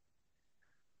left.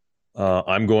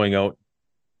 I'm going out,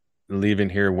 leaving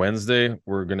here Wednesday.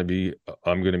 I'm going to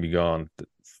be gone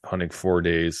hunting 4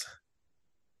 days.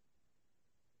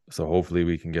 So hopefully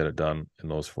we can get it done in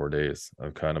those 4 days.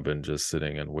 I've kind of been just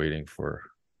sitting and waiting for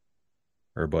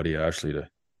our buddy Ashley to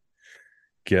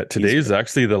get. Today's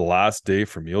actually the last day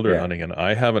for mule deer hunting, and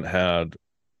I haven't had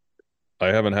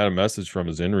a message from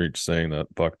his inReach saying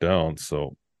that buck down.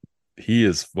 So he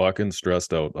is fucking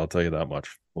stressed out. I'll tell you that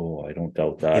much. Oh, I don't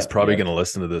doubt that. He's probably going to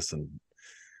listen to this and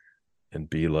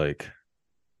be like,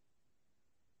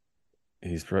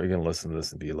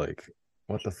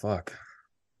 what the fuck?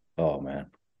 Oh man.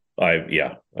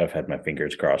 I've had my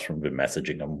fingers crossed from been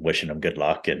messaging him, wishing him good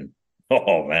luck, and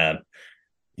oh man.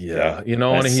 Yeah.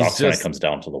 And he's just, when it comes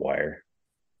down to the wire.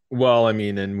 Well,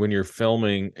 and when you're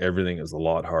filming, everything is a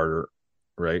lot harder,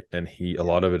 right? And a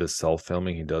lot of it is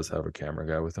self-filming. He does have a camera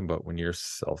guy with him, but when you're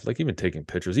even taking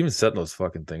pictures, even setting those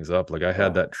fucking things up, I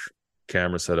had that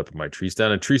camera set up in my tree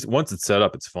stand, and once it's set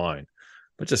up, it's fine.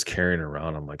 But just carrying it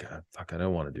around, I'm like, fuck, I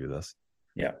don't want to do this.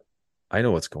 Yeah. I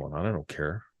know what's going on. I don't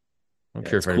care. I don't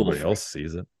care if anybody else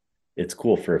sees it. It's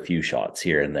cool for a few shots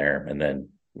here and there. And then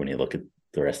when you look at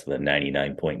the rest of the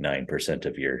 99.9%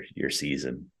 of your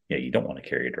season, you don't want to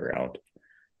carry it around.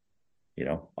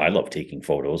 I love taking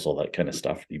photos, all that kind of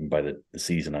stuff. Even by the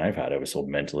season I've had, I was so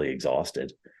mentally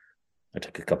exhausted. I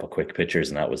took a couple quick pictures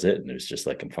and that was it. And it was just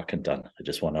like, I'm fucking done. I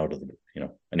just want out of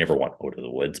I never want out of the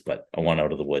woods, but I want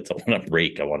out of the woods. I want to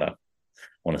rake. I want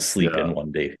to sleep in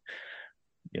one day.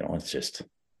 It's just,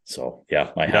 so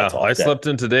yeah. I slept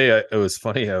in today. It was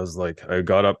funny. I was like, I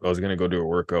got up, I was going to go do a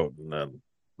workout, and then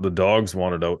the dogs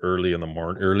wanted out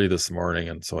early this morning.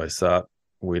 And so I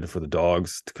waited for the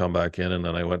dogs to come back in. And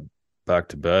then I went back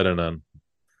to bed, and then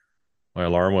my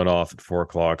alarm went off at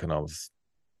 4:00, and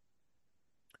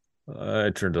I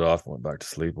turned it off and went back to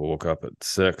sleep. I woke up at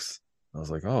 6. I was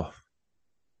like, oh,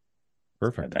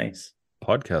 perfect. Nice.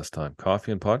 Podcast time,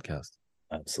 coffee and podcast.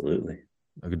 Absolutely.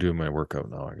 I could do my workout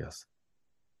now, I guess.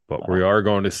 But we are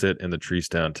going to sit in the tree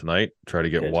stand tonight, try to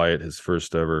get Wyatt his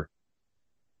first ever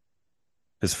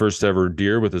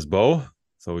deer with his bow.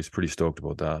 So he's pretty stoked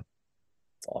about that.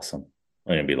 It's awesome.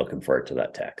 I'm going to be looking forward to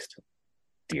that text.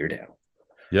 Deer down.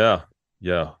 Yeah.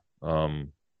 Yeah.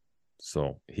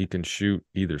 So he can shoot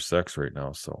either sex right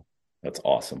now. So that's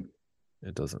awesome.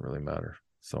 It doesn't really matter.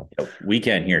 So we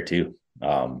can here too.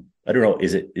 I don't know.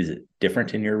 Is it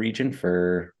different in your region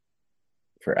for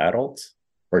adults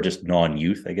or just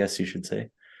non-youth, I guess you should say?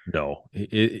 No,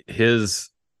 his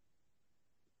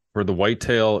For the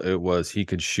whitetail, it was he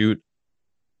could shoot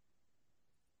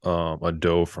a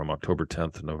doe from October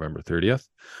 10th to November 30th,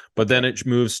 but then it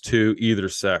moves to either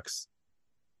sex.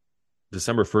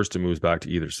 December 1st, it moves back to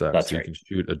either sex. That's so right. You can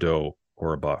shoot a doe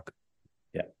or a buck.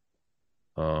 Yeah.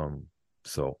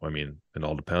 So I mean, it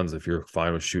all depends. If you're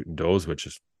fine with shooting does, which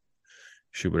is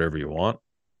shoot whatever you want.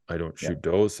 I don't shoot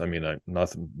does. I mean,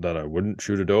 nothing that I wouldn't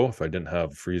shoot a doe if I didn't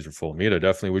have a freezer full of meat. I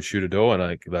definitely would shoot a doe,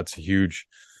 and that's a huge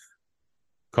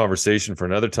conversation for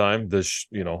another time.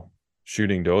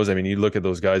 Shooting does. I mean, you look at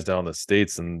those guys down in the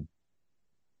States, and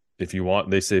they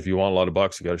say if you want a lot of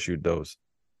bucks, you got to shoot does.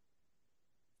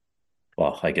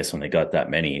 Well, I guess when they got that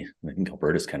many, I think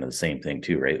Alberta's kind of the same thing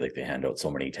too, right? Like they hand out so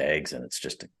many tags, and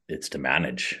it's to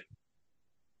manage,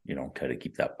 kind of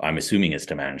keep that. I'm assuming it's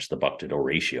to manage the buck to doe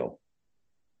ratio.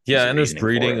 Yeah, and there's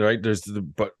breeding, right? If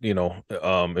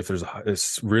there's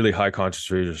it's really high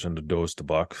concentration of does to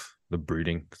bucks, the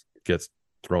breeding gets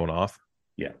thrown off.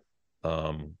 Yeah.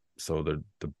 So the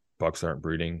bucks aren't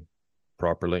breeding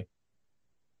properly.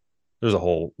 There's a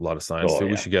whole lot of science to it.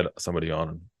 We should get somebody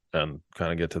on and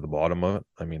kind of get to the bottom of it.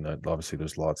 I mean, obviously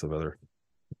there's lots of other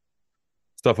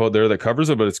stuff out there that covers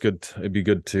it, but it's good. It'd be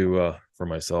good to for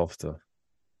myself to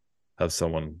have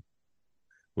someone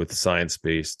with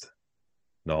science-based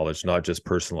knowledge, not just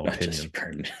personal opinion.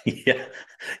 Yeah,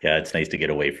 it's nice to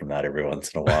get away from that every once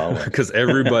in a while. Because and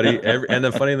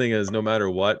the funny thing is, no matter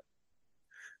what,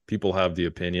 people have the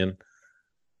opinion.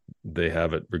 They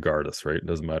have it regardless, right? It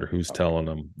doesn't matter who's telling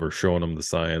them or showing them the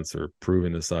science or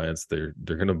proving the science. They're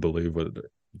going to believe what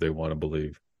they want to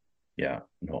believe. Yeah,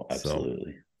 no,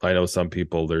 absolutely. So, I know some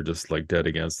people, they're just like dead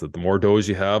against it. The more does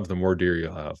you have, the more deer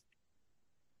you'll have.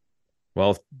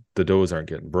 Well, if the does aren't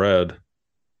getting bred,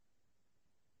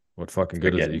 what fucking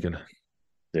good is it?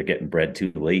 They're getting bred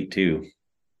too late too,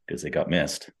 because they got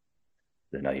missed.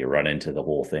 Then now you run into the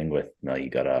whole thing with now you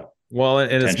got a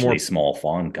and it's more small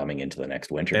fawn coming into the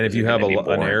next winter. And if you have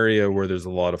an area where there's a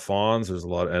lot of fawns, there's a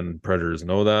lot, and predators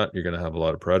know that, you're going to have a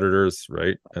lot of predators,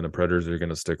 right? And the predators are going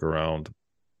to stick around,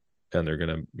 and they're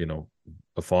going to,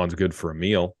 a fawn's good for a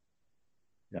meal.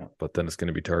 Yeah. But then it's going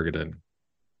to be targeted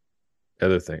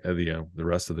other thing, the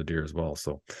rest of the deer as well.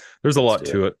 So there's a lot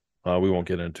to it. We won't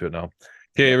get into it now.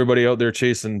 Okay, everybody out there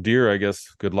chasing deer, I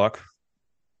guess, good luck.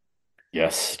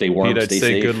 Yes, stay warm, Pete, stay I'd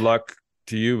say safe. good luck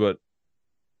to you, but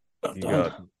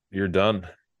you're done.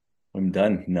 I'm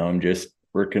done. Now I'm just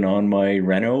working on my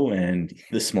reno. And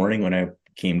this morning when I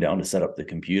came down to set up the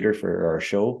computer for our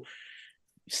show,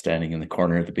 standing in the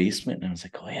corner of the basement, and I was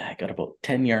like, oh yeah, I got about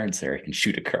 10 yards there. I can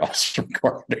shoot across from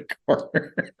corner to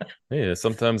corner. Yeah,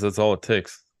 sometimes that's all it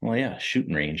takes. Well, yeah,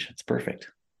 shooting range. It's perfect.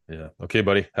 Yeah. Okay,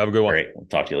 buddy. Have a good one. All right. We'll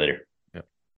talk to you later. Yeah.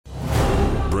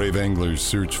 Brave anglers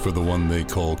search for the one they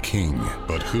call king,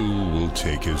 but who will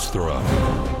take his throne?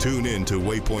 Tune in to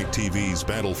Waypoint TV's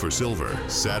Battle for Silver,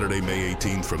 Saturday, May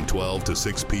 18th from 12 to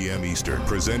 6 p.m. Eastern.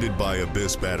 Presented by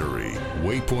Abyss Battery.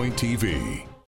 Waypoint TV.